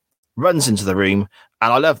Al, runs into the room.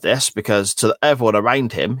 And I love this because to everyone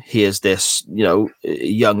around him, he is this,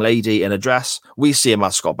 young lady in a dress. We see him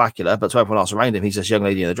as Scott Bakula, but to everyone else around him, he's this young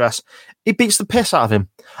lady in a dress. He beats the piss out of him.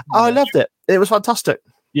 I loved it. It was fantastic.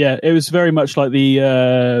 Yeah, it was very much like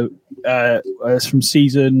the it's from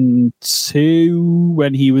season 2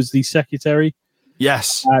 when he was the secretary.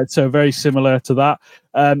 Yes. So very similar to that.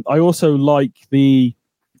 I also like the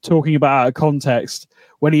talking about out of context.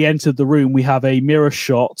 When he entered the room, we have a mirror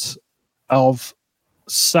shot of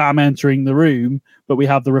Sam entering the room, but we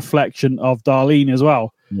have the reflection of Darlene as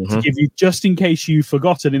well, to give you, just in case you've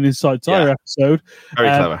forgotten in this entire episode. Very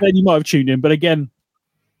clever. Then you might have tuned in, but again,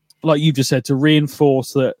 like you've just said, to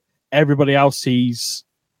reinforce that everybody else sees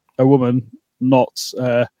a woman, not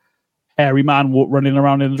hairy man running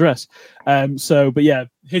around in a dress. But yeah,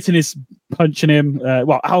 hitting his, punching him,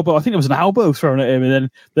 elbow. I think it was an elbow thrown at him, and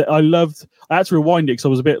then I had to rewind it because I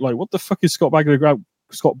was a bit like, what the fuck is Scott Bakula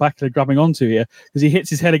grabbing onto here, because he hits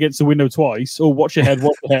his head against the window twice. Oh, watch your head,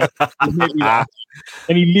 watch your head.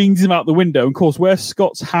 And he leans him out the window. And of course, where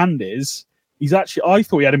Scott's hand is, I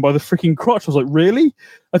thought he had him by the freaking crotch. I was like, really?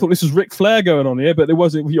 I thought this was Ric Flair going on here, but there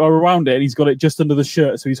wasn't. You are around it, and he's got it just under the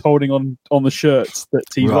shirt, so he's holding on the shirts that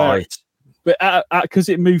he's wearing. But because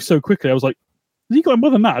it moved so quickly, I was like, has he got him by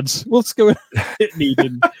the nads? What's going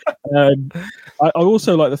on? I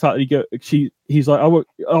also like the fact that he's like,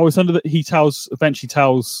 I was under the, he eventually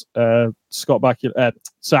tells Scott Bakula,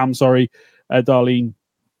 Sam, Darlene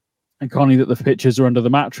and Connie that the pictures are under the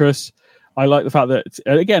mattress. I like the fact that,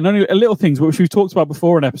 again, only little things, which we've talked about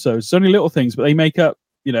before in episodes. It's only little things, but they make up,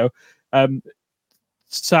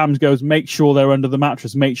 Sam goes, make sure they're under the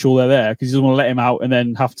mattress, make sure they're there, because he doesn't want to let him out and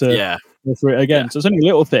then have to go through it again. So it's only a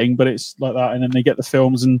little thing, but it's like that. And then they get the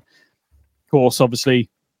films, and of course, obviously,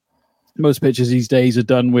 most pictures these days are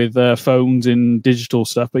done with phones and digital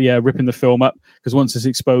stuff. But yeah, ripping the film up, because once it's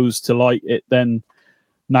exposed to light, it then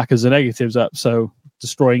knackers the negatives up. So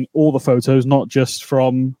destroying all the photos, not just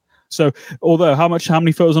from. So although how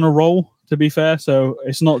many photos on a roll, to be fair? So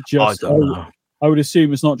it's not just. I would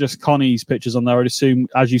assume it's not just Connie's pictures on there. I would assume,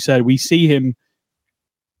 as you said, we see him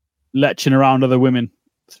leching around other women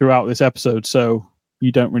throughout this episode. So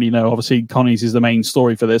you don't really know. Obviously, Connie's is the main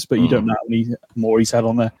story for this, but you don't know how many more he's had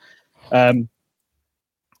on there. And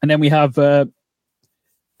then we have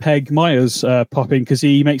Peg Myers pop in, because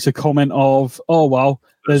he makes a comment of, "Oh well,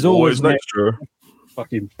 there's always an extra."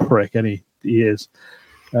 Fucking prick, and he is.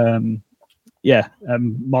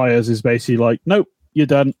 Myers is basically like, "Nope, you're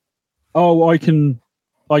done. Oh, I can.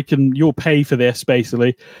 You'll pay for this,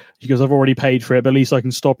 basically, because I've already paid for it. But at least I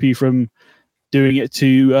can stop you from doing it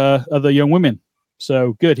to other young women."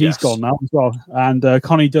 So good, he's gone now as well, and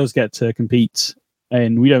Connie does get to compete,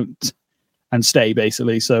 and we don't. And stay,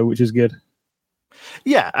 basically, so which is good.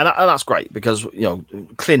 Yeah, and that's great, because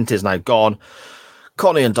Clint is now gone.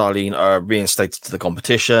 Connie and Darlene are reinstated to the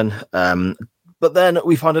competition. But then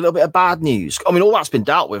we find a little bit of bad news. I mean, all that's been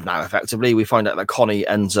dealt with now, effectively. We find out that Connie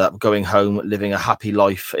ends up going home, living a happy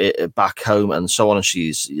life back home, and so on. And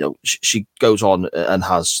she's, she goes on and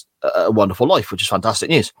has a wonderful life, which is fantastic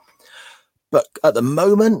news. But at the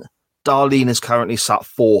moment, Darlene is currently sat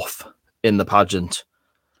 4th in the pageant.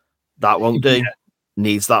 That won't do.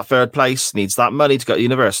 Needs that 3rd place, needs that money to go to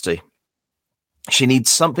university. She needs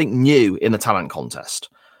something new in the talent contest.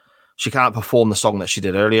 She can't perform the song that she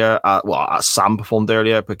did earlier, as Sam performed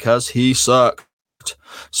earlier, because he sucked.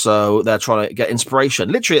 So they're trying to get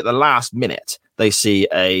inspiration. Literally at the last minute, they see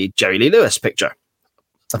a Jerry Lee Lewis picture.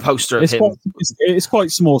 A poster of him. It's quite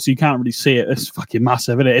small, so you can't really see it. It's fucking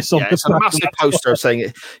massive, isn't it? It's a massive poster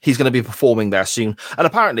saying he's going to be performing there soon. And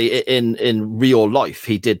apparently, in real life,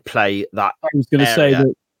 he did play that. I was going to say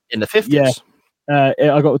that in the 50s. Yeah,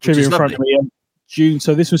 I got the trivia in front of me. June.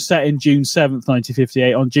 So this was set in June 7th,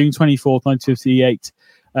 1958. On June 24th, 1958,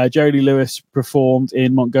 Jerry Lee Lewis performed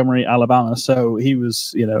in Montgomery, Alabama. So he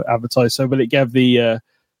was, advertised. So, but it gave the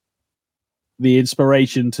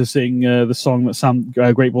inspiration to sing the song that Sam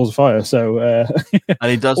Great Balls of Fire. So,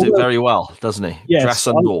 and he does it very well, doesn't he? Yes, Dress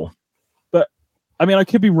and all. But I mean, I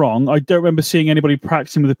could be wrong. I don't remember seeing anybody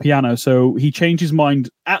practicing with the piano. So he changed his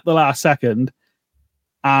mind at the last second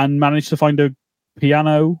and managed to find a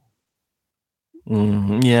piano.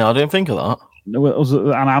 Yeah, I didn't think of that. Was it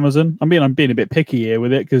on Amazon? I'm being a bit picky here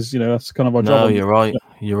with it because that's kind of our job. No, you're right.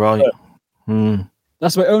 You're right.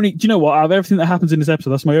 That's my only. Do you know what? Out of everything that happens in this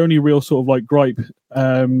episode, that's my only real sort of like gripe.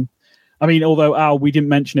 I mean, although Al, we didn't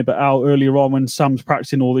mention it, but Al earlier on when Sam's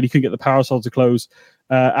practicing all that, he couldn't get the parasol to close.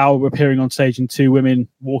 Al appearing on stage and two women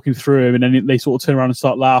walking through him, and then they sort of turn around and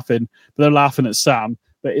start laughing. But they're laughing at Sam.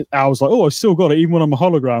 But Al was like, "Oh, I still got it, even when I'm a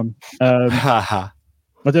hologram."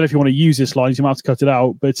 I don't know if you want to use this line, so you might have to cut it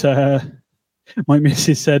out. But my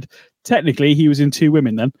missus said, technically, he was in two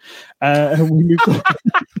women then.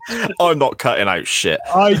 I'm not cutting out shit.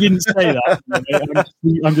 I didn't say that.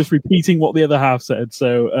 I'm just repeating what the other half said.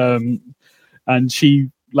 So, and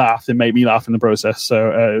she laughed and made me laugh in the process.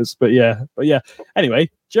 So, but yeah.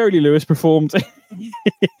 Anyway, Jerry Lee Lewis performed in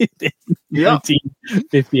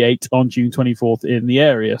 1958 on June 24th in the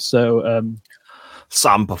area. So,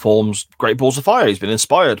 Sam performs Great Balls of Fire. He's been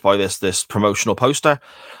inspired by this promotional poster,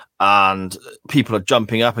 and people are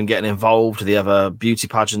jumping up and getting involved. The other beauty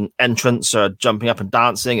pageant entrants are jumping up and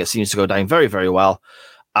dancing. It seems to go down very, very well.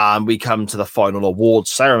 And we come to the final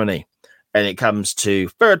awards ceremony, and it comes to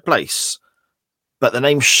third place. But the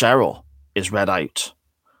name Cheryl is read out.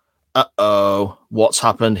 Uh-oh, what's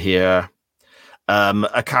happened here?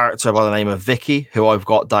 A character by the name of Vicky, who I've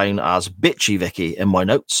got down as Bitchy Vicky in my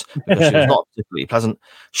notes, because she was not particularly pleasant.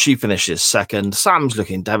 She finishes second. Sam's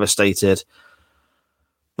looking devastated.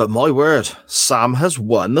 But my word, Sam has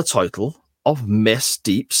won the title of Miss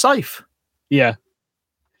Deep Safe. Yeah.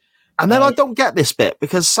 And then I don't get this bit,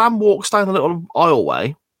 because Sam walks down a little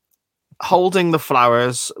aisleway, holding the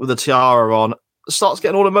flowers with the tiara on, starts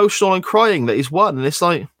getting all emotional and crying that he's won. And it's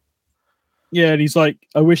like... Yeah, and he's like,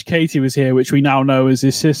 I wish Katie was here, which we now know is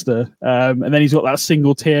his sister. And then he's got that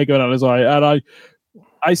single tear going down his eye. And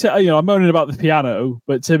I said, I'm moaning about the piano,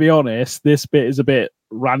 but to be honest, this bit is a bit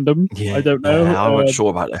random. Yeah, I don't know. I'm not sure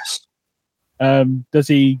about this. Does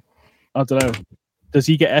he? I don't know. Does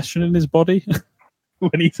he get estrogen in his body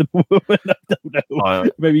when he's a woman? I don't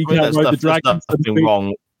know. Maybe he can't ride the dragon.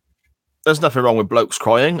 There's nothing wrong with blokes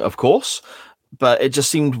crying, of course, but it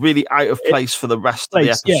just seemed really out of place for the rest of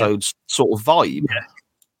the episode's sort of vibe.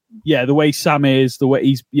 Yeah, the way Sam is, the way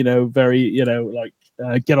he's, very, like,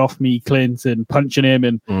 get off me, Clint, and punching him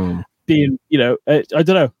and being, I don't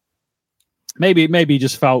know. Maybe he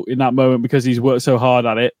just felt in that moment, because he's worked so hard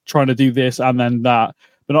at it, trying to do this and then that.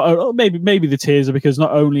 But maybe the tears are because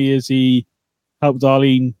not only has he helped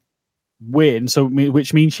Darlene win,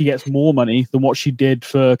 which means she gets more money than what she did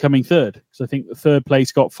for coming third. Because I think the third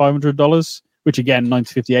place got $500, which again,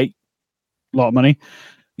 1958, a lot of money.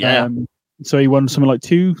 Yeah. So he won something like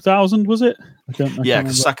 2,000, was it? Yeah,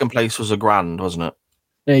 because second place was $1,000, wasn't it?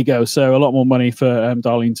 There you go. So a lot more money for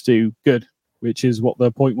Darlene to do good, which is what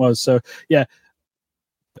the point was. So yeah,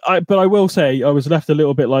 but I will say I was left a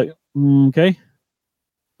little bit like, okay.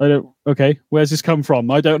 Okay, where's this come from?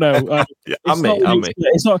 I don't know.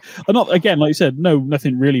 It's not again, like you said,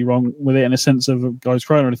 nothing really wrong with it in a sense of guys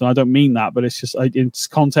crying or anything. I don't mean that, but it's just in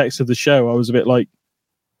context of the show, I was a bit like,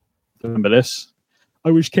 remember this? I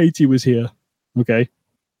wish Katie was here. Okay.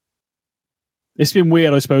 It's been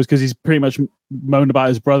weird, I suppose, because he's pretty much moaned about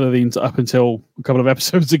his brother up until a couple of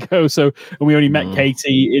episodes ago. And we only met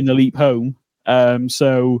Katie in the leap home. And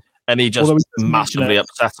he just massively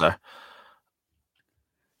upset her.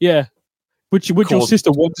 Yeah. Would your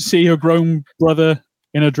sister want to see her grown brother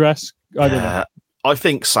in a dress? I don't know. I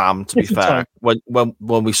think, Sam, to be fair,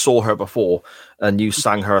 when we saw her before and you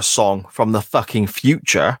sang her a song from the fucking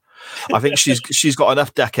future, I think she's got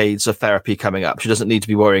enough decades of therapy coming up. She doesn't need to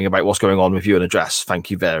be worrying about what's going on with you in a dress. Thank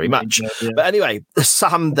you very much. Yeah. But anyway,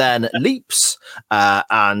 Sam then leaps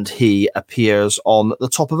and he appears on the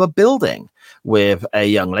top of a building with a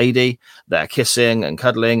young lady. They're kissing and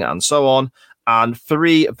cuddling and so on. And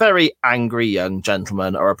 3 very angry young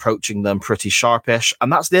gentlemen are approaching them pretty sharpish.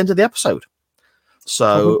 And that's the end of the episode.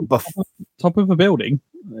 So, top of a building?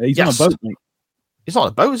 He's on a boat, mate. He's not on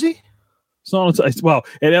a boat, is he? It's not well,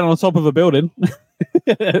 it ain't on top of a building.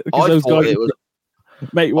 Those guys, it was...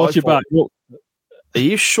 Mate, watch your back. Are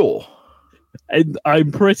you sure?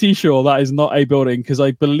 I'm pretty sure that is not a building, because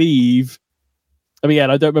I believe... I mean,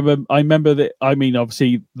 I don't remember... I remember that... I mean,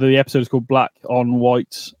 obviously, the episode is called Black on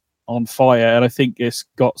White on Fire, and I think it's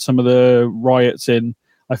got some of the riots in.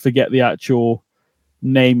 I forget the actual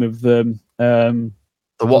name of them.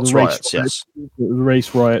 The Watts riots, yes. The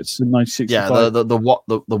race riots in 1965. Yeah,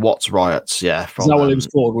 the Watts riots, yeah. Is that what it was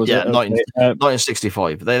called? Was yeah, it?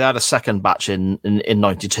 1965. They had a second batch in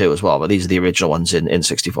 92 as well, but these are the original ones in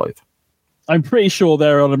 65. I'm pretty sure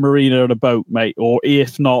they're on a marina on a boat, mate, or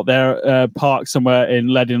if not, they're parked somewhere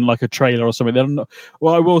led in like a trailer or something. They're not,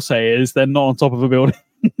 what I will say is they're not on top of a building.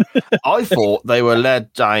 I thought they were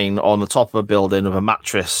led down on the top of a building with a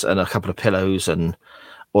mattress and a couple of pillows and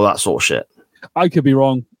all that sort of shit. I could be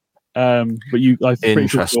wrong, but I'm pretty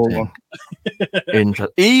sure you're wrong.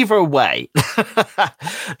 Either way,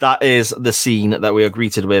 that is the scene that we are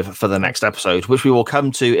greeted with for the next episode, which we will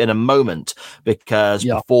come to in a moment, because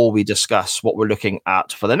before we discuss what we're looking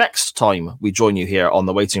at for the next time we join you here on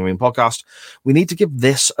the Waiting Room podcast, we need to give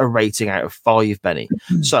this a rating out of 5, Benny.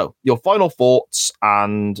 So your final thoughts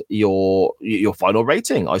and your final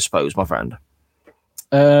rating, I suppose, my friend.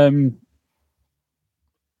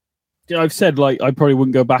 I've said, like, I probably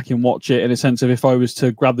wouldn't go back and watch it, in a sense of if I was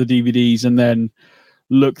to grab the DVDs and then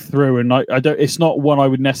look through, and I don't, it's not one I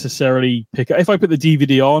would necessarily pick up. If I put the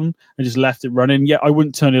DVD on and just left it running, I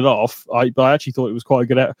wouldn't turn it off. But I actually thought it was quite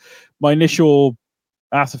good. My initial,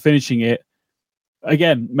 after finishing it,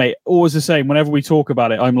 again, mate, always the same. Whenever we talk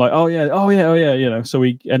about it, I'm like, oh yeah, you know. So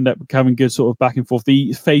we end up having good sort of back and forth.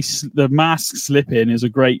 The mask slip in is a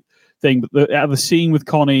great thing, but the scene with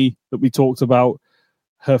Connie that we talked about,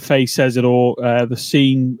 her face says it all. The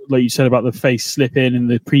scene, like you said, about the face slip in and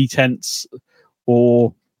the pretense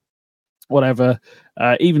or whatever.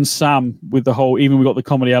 Even Sam with the whole, even we got the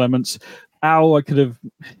comedy elements. Al, I could have,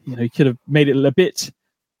 he could have made it a bit.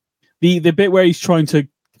 The bit where he's trying to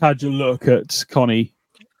casual look at Connie.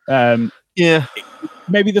 Maybe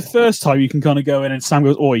the first time you can kind of go in and Sam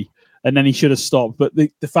goes, oi. And then he should have stopped. But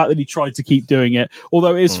the fact that he tried to keep doing it,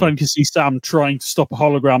 although it is funny to see Sam trying to stop a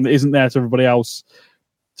hologram that isn't there to everybody else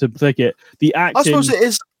to take it. The acting,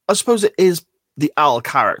 I suppose it is the Al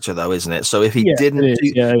character, though, isn't it? So if he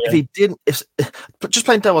just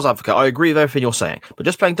playing devil's advocate, I agree with everything you're saying, but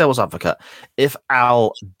just playing devil's advocate, if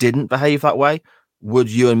Al didn't behave that way, would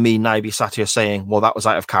you and me now be sat here saying, well, that was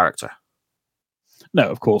out of character? No,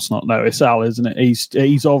 of course not. No, it's Al, isn't it?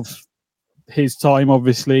 He's of his time,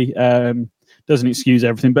 obviously. Doesn't excuse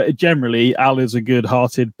everything, but generally, Al is a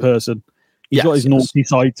good-hearted person. He's got his naughty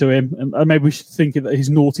side to him, and maybe we should think that his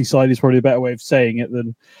naughty side is probably a better way of saying it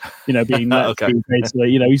than, being okay.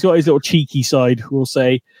 Basically. He's got his little cheeky side, we'll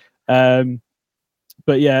say.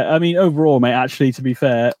 But yeah, I mean, overall, mate, actually, to be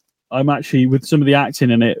fair, I'm actually, with some of the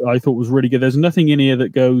acting in it, I thought was really good. There's nothing in here that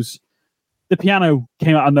goes, the piano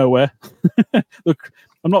came out of nowhere. Look,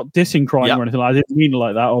 I'm not dissing crying or anything like that. I didn't mean it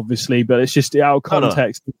like that, obviously, but it's just out of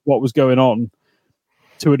context of what was going on.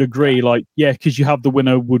 To a degree, because you have the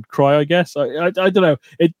winner would cry, I guess. I don't know.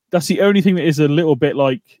 That's the only thing that is a little bit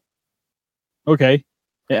like, okay,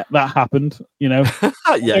 yeah, that happened, yeah,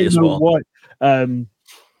 as well. Why.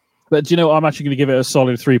 But do you know what? I'm actually going to give it a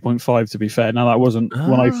solid 3.5, to be fair. Now, that wasn't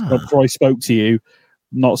before I spoke to you,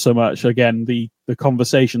 not so much. Again, the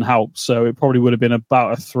conversation helps, so it probably would have been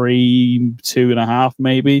about a 3, 2.5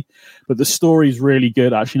 maybe. But the story's really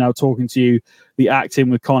good, actually. Now talking to you, the acting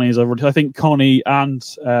with Connie is, I think Connie and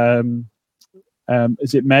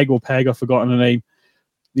is it Meg or Peg? I've forgotten her name.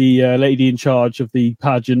 The lady in charge of the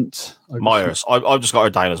pageant. Myers. I've just got her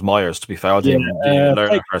down as Myers, to be fair. I didn't learn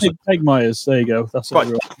her person. Peg Myers. There you go. That's right.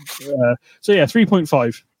 So yeah, 3.5.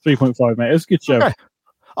 3.5, mate. It was a good show. Okay.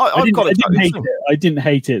 I didn't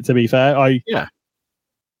hate it, to be fair. I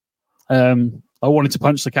wanted to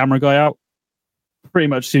punch the camera guy out pretty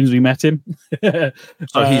much as soon as we met him.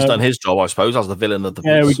 So he's done his job, I suppose, as the villain of the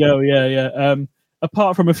There we go. Yeah.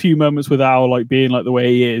 Apart from a few moments with Al being like the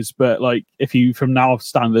way he is, but if you from now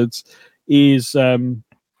standards, is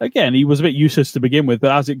again, he was a bit useless to begin with,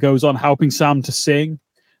 but as it goes on, helping Sam to sing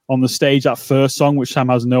on the stage, that first song, which Sam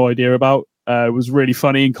has no idea about, was really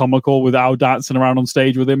funny and comical with Al dancing around on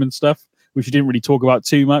stage with him and stuff, which he didn't really talk about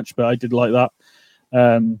too much, but I did like that.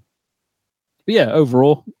 But yeah,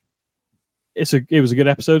 overall, it was a good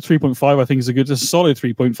episode. 3.5, I think, is a solid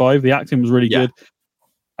 3.5. The acting was really good.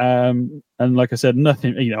 And like I said,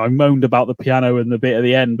 nothing, I moaned about the piano and the bit at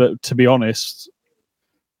the end, but to be honest,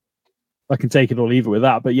 I can take it or leave it with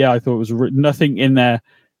that. But yeah, I thought it was nothing in there.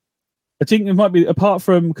 I think it might be, apart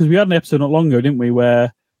from, because we had an episode not long ago, didn't we,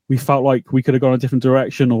 where we felt like we could have gone a different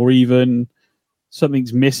direction, or even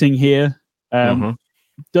something's missing here.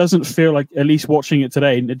 Doesn't feel like, at least watching it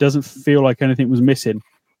today, it doesn't feel like anything was missing.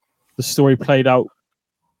 The story played out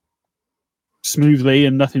smoothly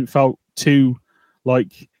and nothing felt too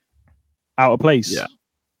out of place. Yeah,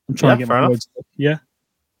 I'm trying to get my words. Yeah.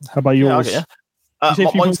 How about yours?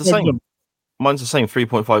 Mine's the same. Mine's the same,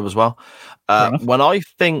 3.5 as well. When I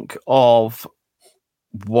think of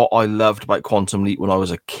what I loved about Quantum Leap when I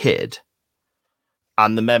was a kid,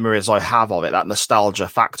 and the memories I have of it, that nostalgia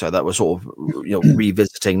factor that we're sort of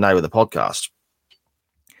revisiting now with the podcast,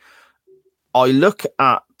 I look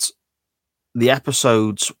at the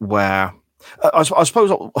episodes where I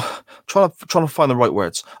suppose trying to find the right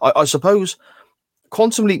words. I suppose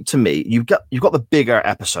Quantum Leap, to me, you've got the bigger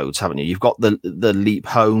episodes, haven't you? You've got the leap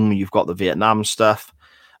home, you've got the Vietnam stuff,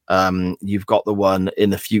 you've got the one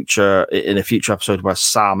in a future episode where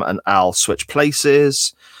Sam and Al switch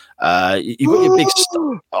places. You've got your big.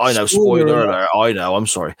 I know, spoiler alert. I know. I'm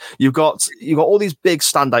sorry. You've got all these big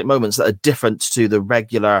standout moments that are different to the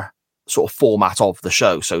regular sort of format of the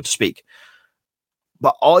show, so to speak.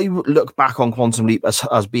 But I look back on Quantum Leap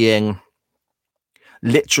as being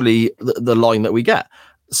literally the line that we get.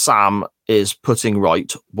 Sam is putting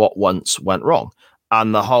right what once went wrong.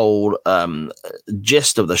 And the whole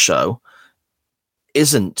gist of the show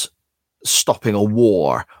isn't stopping a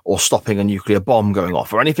war or stopping a nuclear bomb going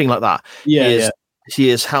off or anything like that. He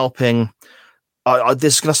is helping.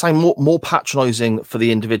 This is going to sound more patronizing for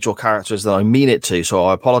the individual characters than I mean it to, so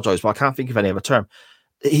I apologize, but I can't think of any other term.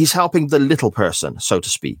 He's helping the little person, so to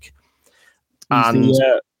speak. And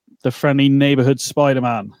the friendly neighborhood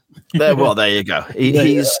Spider-Man. There you go.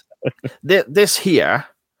 He's this here.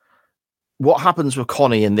 What happens with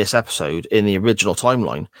Connie in this episode in the original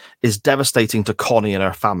timeline is devastating to Connie and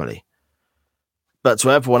her family, but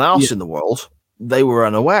to everyone else in the world, they were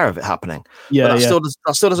unaware of it happening. That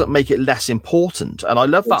still doesn't make it less important. And I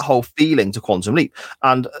love that whole feeling to Quantum Leap.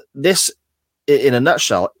 And this, in a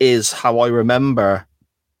nutshell, is how I remember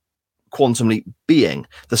Quantum Leap being: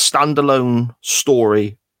 the standalone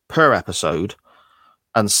story per episode,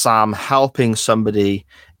 and Sam helping somebody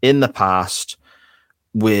in the past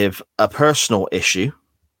with a personal issue,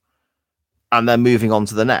 and then moving on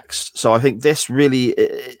to the next. So I think this really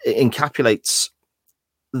encapsulates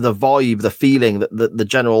the vibe, the feeling, that the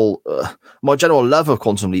general, my general love of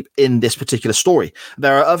Quantum Leap in this particular story.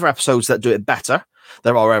 There are other episodes that do it better.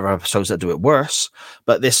 There are other episodes that do it worse,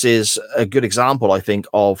 but this is a good example, I think,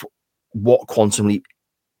 of what Quantum Leap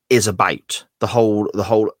is about, the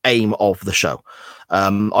whole aim of the show.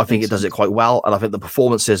 I think it does it quite well, and I think the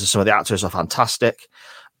performances of some of the actors are fantastic.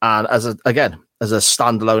 And as a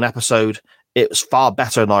standalone episode, it was far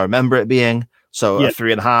better than I remember it being. So a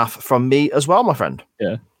 3.5 from me as well, my friend.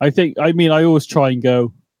 Yeah, I always try and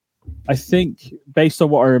go. I think based on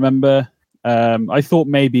what I remember, I thought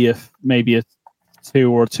maybe a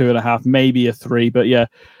 2 or 2.5, maybe a 3. But yeah,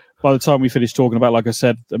 by the time we finished talking about, like I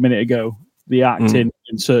said a minute ago, the acting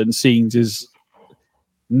in certain scenes is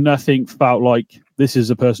nothing felt like this is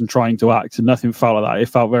a person trying to act, and nothing felt like that. It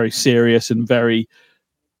felt very serious and very,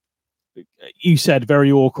 you said,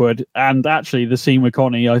 very awkward. And actually the scene with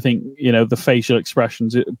Connie, I think, the facial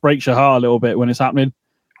expressions, it breaks your heart a little bit when it's happening,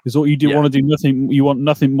 because all you do want to do nothing, you want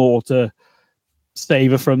nothing more to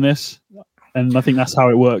save her from this. And I think that's how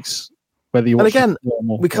it works. Whether you, and again,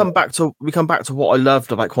 we come back to what I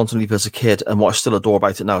loved about Quantum Leap as a kid and what I still adore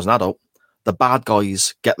about it now as an adult. The bad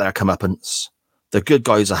guys get their comeuppance. The good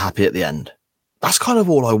guys are happy at the end. That's kind of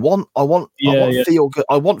all I want. I want feel good.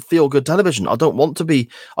 I want feel good television. I don't want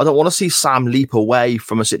to see Sam leap away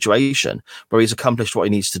from a situation where he's accomplished what he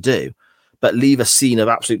needs to do, but leave a scene of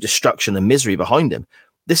absolute destruction and misery behind him.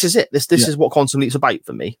 This is it. This is what Quantum Leap's about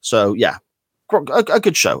for me. So yeah, a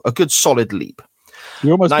good show, a good solid leap.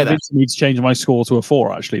 You almost convinced me to change my score to a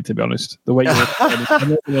 4, actually, to be honest. The way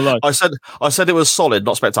I said it was solid,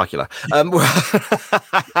 not spectacular. It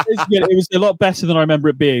was a lot better than I remember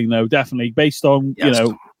it being, though, definitely, based on,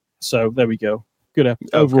 so there we go. Good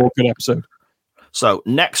overall good episode. So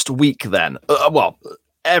next week then,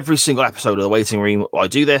 every single episode of The Waiting Room, I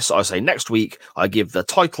do this. I say next week, I give the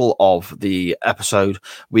title of the episode.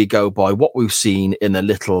 We go by what we've seen in the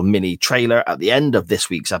little mini trailer at the end of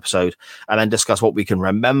this week's episode, and then discuss what we can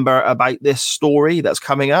remember about this story that's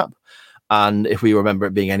coming up, and if we remember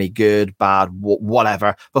it being any good, bad,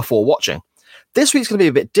 whatever, before watching. This week's going to be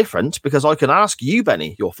a bit different because I can ask you,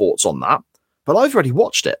 Benny, your thoughts on that, but I've already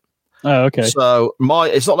watched it. Oh, okay. So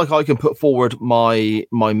it's not like I can put forward my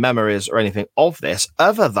memories or anything of this,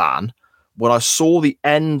 other than when I saw the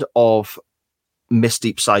end of Miss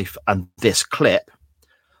Deep Safe and this clip,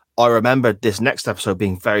 I remembered this next episode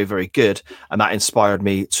being very, very good, and that inspired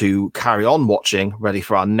me to carry on watching, ready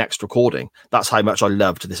for our next recording. That's how much I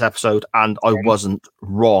loved this episode, and I wasn't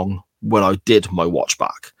wrong when I did my watch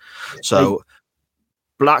back. So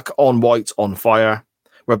Black on White on Fire.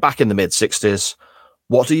 We're back in the mid-60s.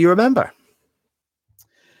 What do you remember?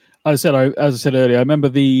 As I said earlier, I remember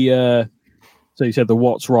the So you said the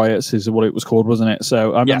Watts riots is what it was called, wasn't it?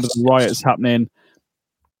 So I remember the riots happening.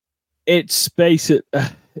 It's basic.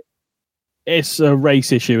 It's a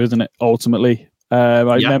race issue, isn't it? Ultimately, I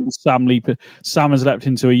remember Sam has leapt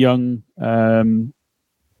into a young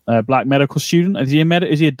black medical student. Is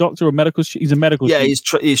he a doctor or medical student? He's a medical student. He's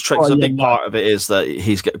tricked. A big part of it is that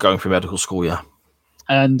he's going through medical school,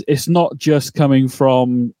 and it's not just coming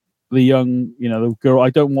from the young, the girl.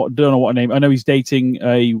 Don't know what her name. I know he's dating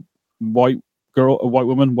a white girl, a white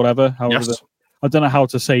woman, whatever. However, I don't know how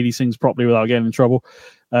to say these things properly without getting in trouble.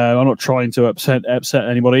 I'm not trying to upset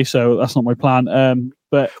anybody, so that's not my plan.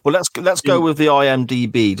 But let's go with the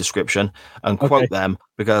IMDb description and quote them,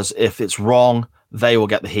 because if it's wrong, they will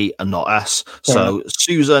get the heat and not us. So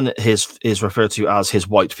Susan is referred to as his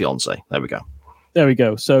white fiance. There we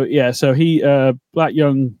go. So he black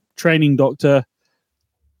young training doctor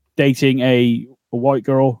dating a white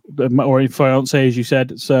girl or a fiance, as you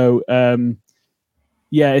said. So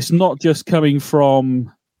it's not just coming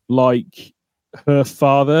from like her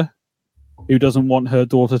father, who doesn't want her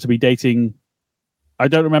daughter to be dating. I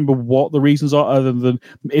don't remember what the reasons are, other than,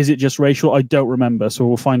 is it just racial? I don't remember, so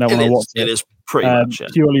we'll find out when I watch it. It is pretty much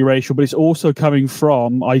purely racial, but it's also coming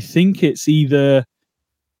from, I think it's either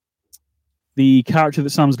the character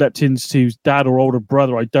that Sam's leapt into's dad or older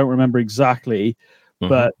brother. I don't remember exactly,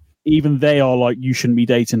 but even they are like, you shouldn't be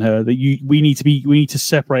dating her. That we need to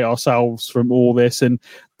separate ourselves from all this. And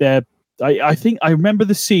I think I remember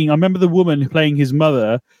the scene. I remember the woman playing his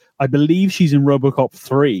mother. I believe she's in RoboCop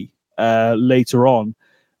 3 later on.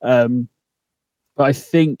 But I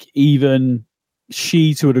think even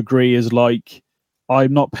she, to a degree, is like,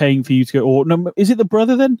 I'm not paying for you to go. Or no, is it the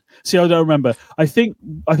brother then? See, I don't remember. I think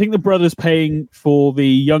the brother's paying for the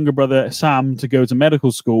younger brother Sam to go to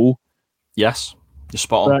medical school. Yes, you're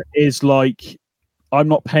spot on. That is like, I'm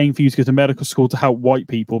not paying for you to go to medical school to help white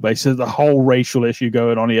people. Basically, the whole racial issue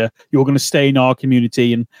going on here. You're going to stay in our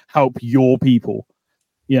community and help your people.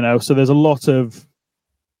 So there's a lot of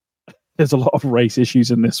race issues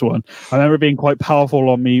in this one. I remember it being quite powerful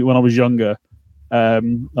on me when I was younger. I've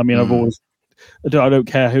always, I don't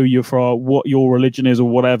care who you're from, what your religion is, or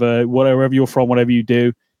wherever you're from, whatever you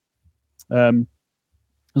do.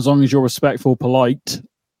 As long as you're respectful, polite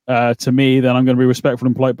to me, then I'm going to be respectful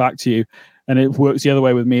and polite back to you. And it works the other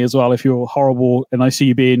way with me as well. If you're horrible and I see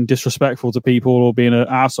you being disrespectful to people or being an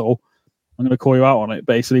asshole, I'm going to call you out on it.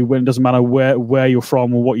 Basically, when it doesn't matter where you're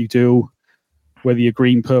from or what you do, whether you're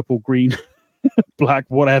green, purple, green, black,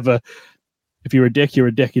 whatever. If you're a dick, you're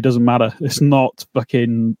a dick. It doesn't matter. It's not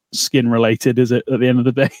fucking skin related, is it? At the end of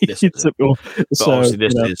the day, this is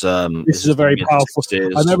a very powerful.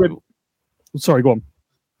 I remember. Sorry, go on.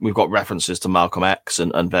 We've got references to Malcolm X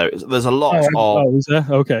and various. There's a lot of. Is there?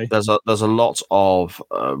 Okay. There's a lot of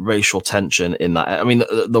racial tension in that. I mean,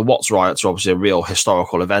 the Watts riots are obviously a real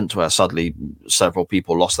historical event where suddenly several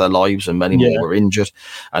people lost their lives and many more were injured,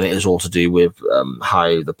 and it is all to do with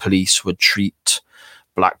how the police would treat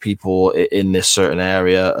black people in this certain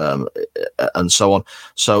area, and so on.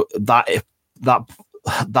 So that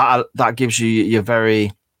gives you your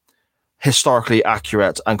very historically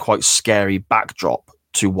accurate and quite scary backdrop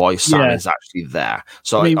to why Sam is actually there.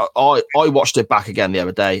 So I watched it back again the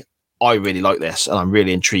other day. I really like this, and I'm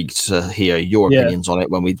really intrigued to hear your opinions on it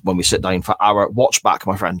when we sit down for our watch back,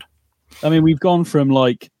 my friend. I mean, we've gone from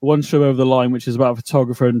like One Show Over the Line, which is about a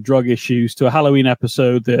photographer and drug issues, to a Halloween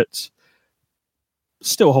episode that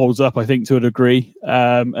still holds up, I think, to a degree.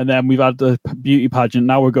 And then we've had the beauty pageant.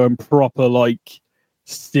 Now we're going proper, like,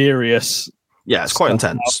 serious. Yeah, it's quite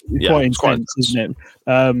intense. Quite intense, isn't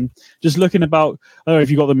it? Just looking about, I don't know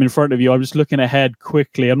if you've got them in front of you. I'm just looking ahead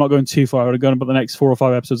quickly. I'm not going too far. I'm going about the next 4 or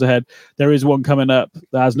 5 episodes ahead. There is one coming up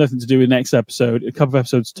that has nothing to do with the next episode. A couple of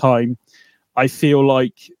episodes' time. I feel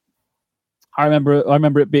like I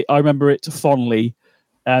remember it fondly,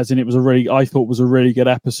 as in it was I thought was a really good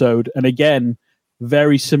episode. And again,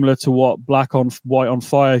 very similar to what Black on White on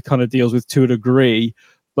Fire kind of deals with to a degree.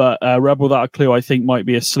 But Rebel Without a Clue, I think, might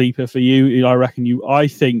be a sleeper for you. I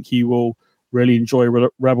think you will really enjoy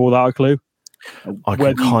Rebel Without a Clue. He's on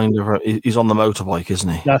the motorbike, isn't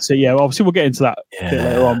he? That's it, yeah. Well, obviously, we'll get into that bit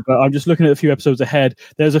later on. But I'm just looking at a few episodes ahead.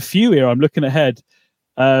 There's a few here I'm looking ahead.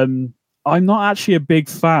 I'm not actually a big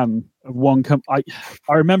fan of one. I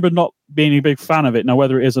remember not being a big fan of it. Now,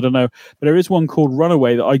 whether it is, I don't know. But there is one called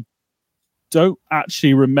Runaway that I don't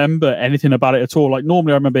actually remember anything about it at all. Like,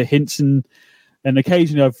 normally I remember hints and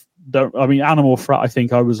occasionally Animal Frat, I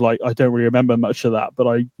think I was like, I don't really remember much of that, but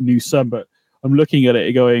I knew some. But I'm looking at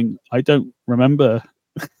it going, I don't remember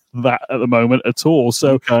that at the moment at all.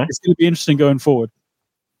 So It's going to be interesting going forward.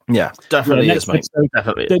 Yeah, definitely is, mate.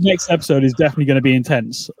 Definitely. The next episode is definitely going to be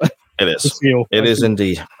intense. It is. It is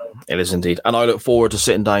indeed. It is indeed. And I look forward to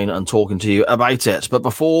sitting down and talking to you about it. But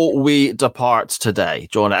before we depart today,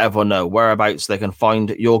 do you want to let everyone know whereabouts they can find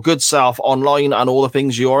your good self online and all the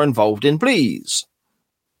things you are involved in, please?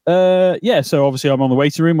 Yeah, so obviously I'm on the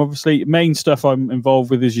waiting room. Obviously, main stuff I'm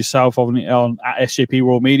involved with is yourself on at SJP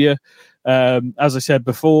World Media. As I said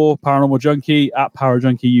before, Paranormal Junkie at Para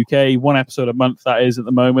Junkie UK, 1 episode a month that is at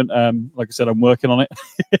the moment. Like I said, I'm working on it.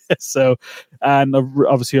 So, and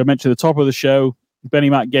obviously I mentioned at the top of the show,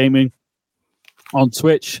 Benny Mac Gaming on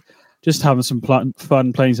Twitch, just having some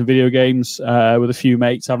fun playing some video games with a few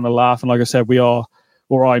mates, having a laugh. And like I said,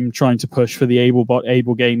 I'm trying to push for the Able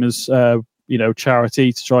Gamers,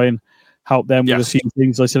 charity to try and help them with a few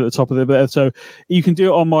things I said at the top of the bit. So you can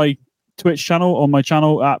do it on my Twitch channel, on my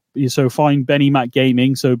channel app. So find Benny Mac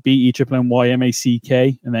Gaming, so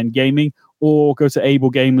BENNYMACK and then gaming, or go to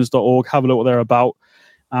ablegamers.org, have a look what they're about,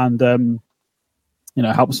 and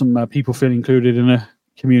help some people feel included in a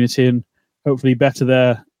community and hopefully better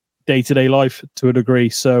their day-to-day life to a degree.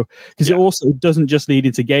 So because it also doesn't just lead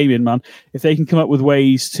into gaming, man. If they can come up with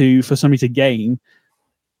ways for somebody to game,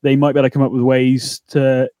 they might be able to come up with ways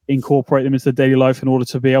to incorporate them into their daily life in order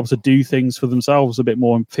to be able to do things for themselves a bit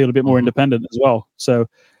more and feel a bit more independent as well. So,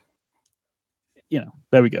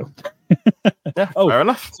 there we go. Fair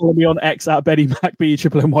enough. Follow me on X at Benny Mac,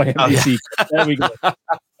 BENNYMACK. There we go. I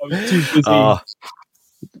was too busy.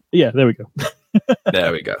 Yeah, there we go.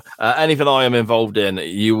 There we go. Anything I am involved in,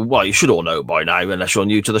 you should all know by now, unless you're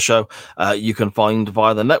new to the show. You can find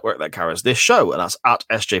via the network that carries this show, and that's at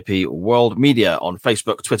SJP World Media on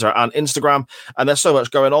Facebook, Twitter, and Instagram. And there's so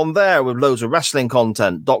much going on there with loads of wrestling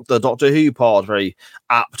content. Doctor Who pod, very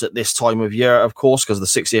apt at this time of year, of course, because the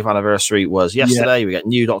 60th anniversary was yesterday. Yeah. We get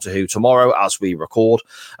new Doctor Who tomorrow as we record.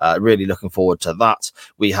 Really looking forward to that.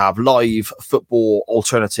 We have live football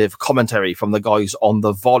alternative commentary from the guys on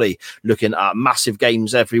the Volley, looking at massive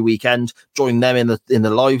games every weekend. Join them in the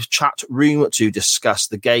live chat room to discuss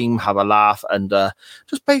the game, have a laugh, and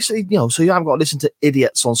just basically, so you haven't got to listen to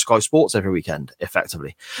idiots on Sky Sports every weekend,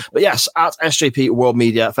 effectively. But yes, at SJP World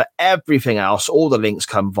Media for everything else. All the links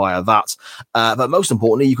come via that. But most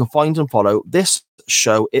importantly, you can find and follow this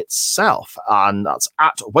show itself, and that's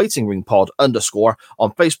at Waiting Room Pod _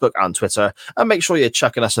 on Facebook and Twitter. And make sure you're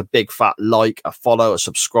checking us a big fat like, a follow, a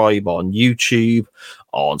subscribe on YouTube,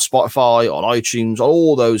 on Spotify, on iTunes, on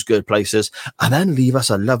all those good places, and then leave us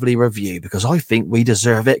a lovely review, because I think we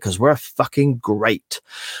deserve it, because we're fucking great.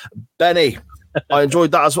 Benny, I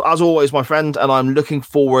enjoyed that as always, my friend, and I'm looking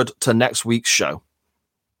forward to next week's show.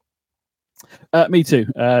 Me too.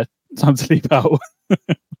 Time to leave out.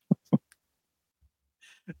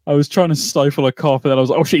 I was trying to stifle a cough, and then I was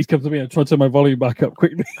like, oh shit, he's come to me. I tried to turn my volume back up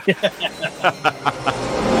quickly.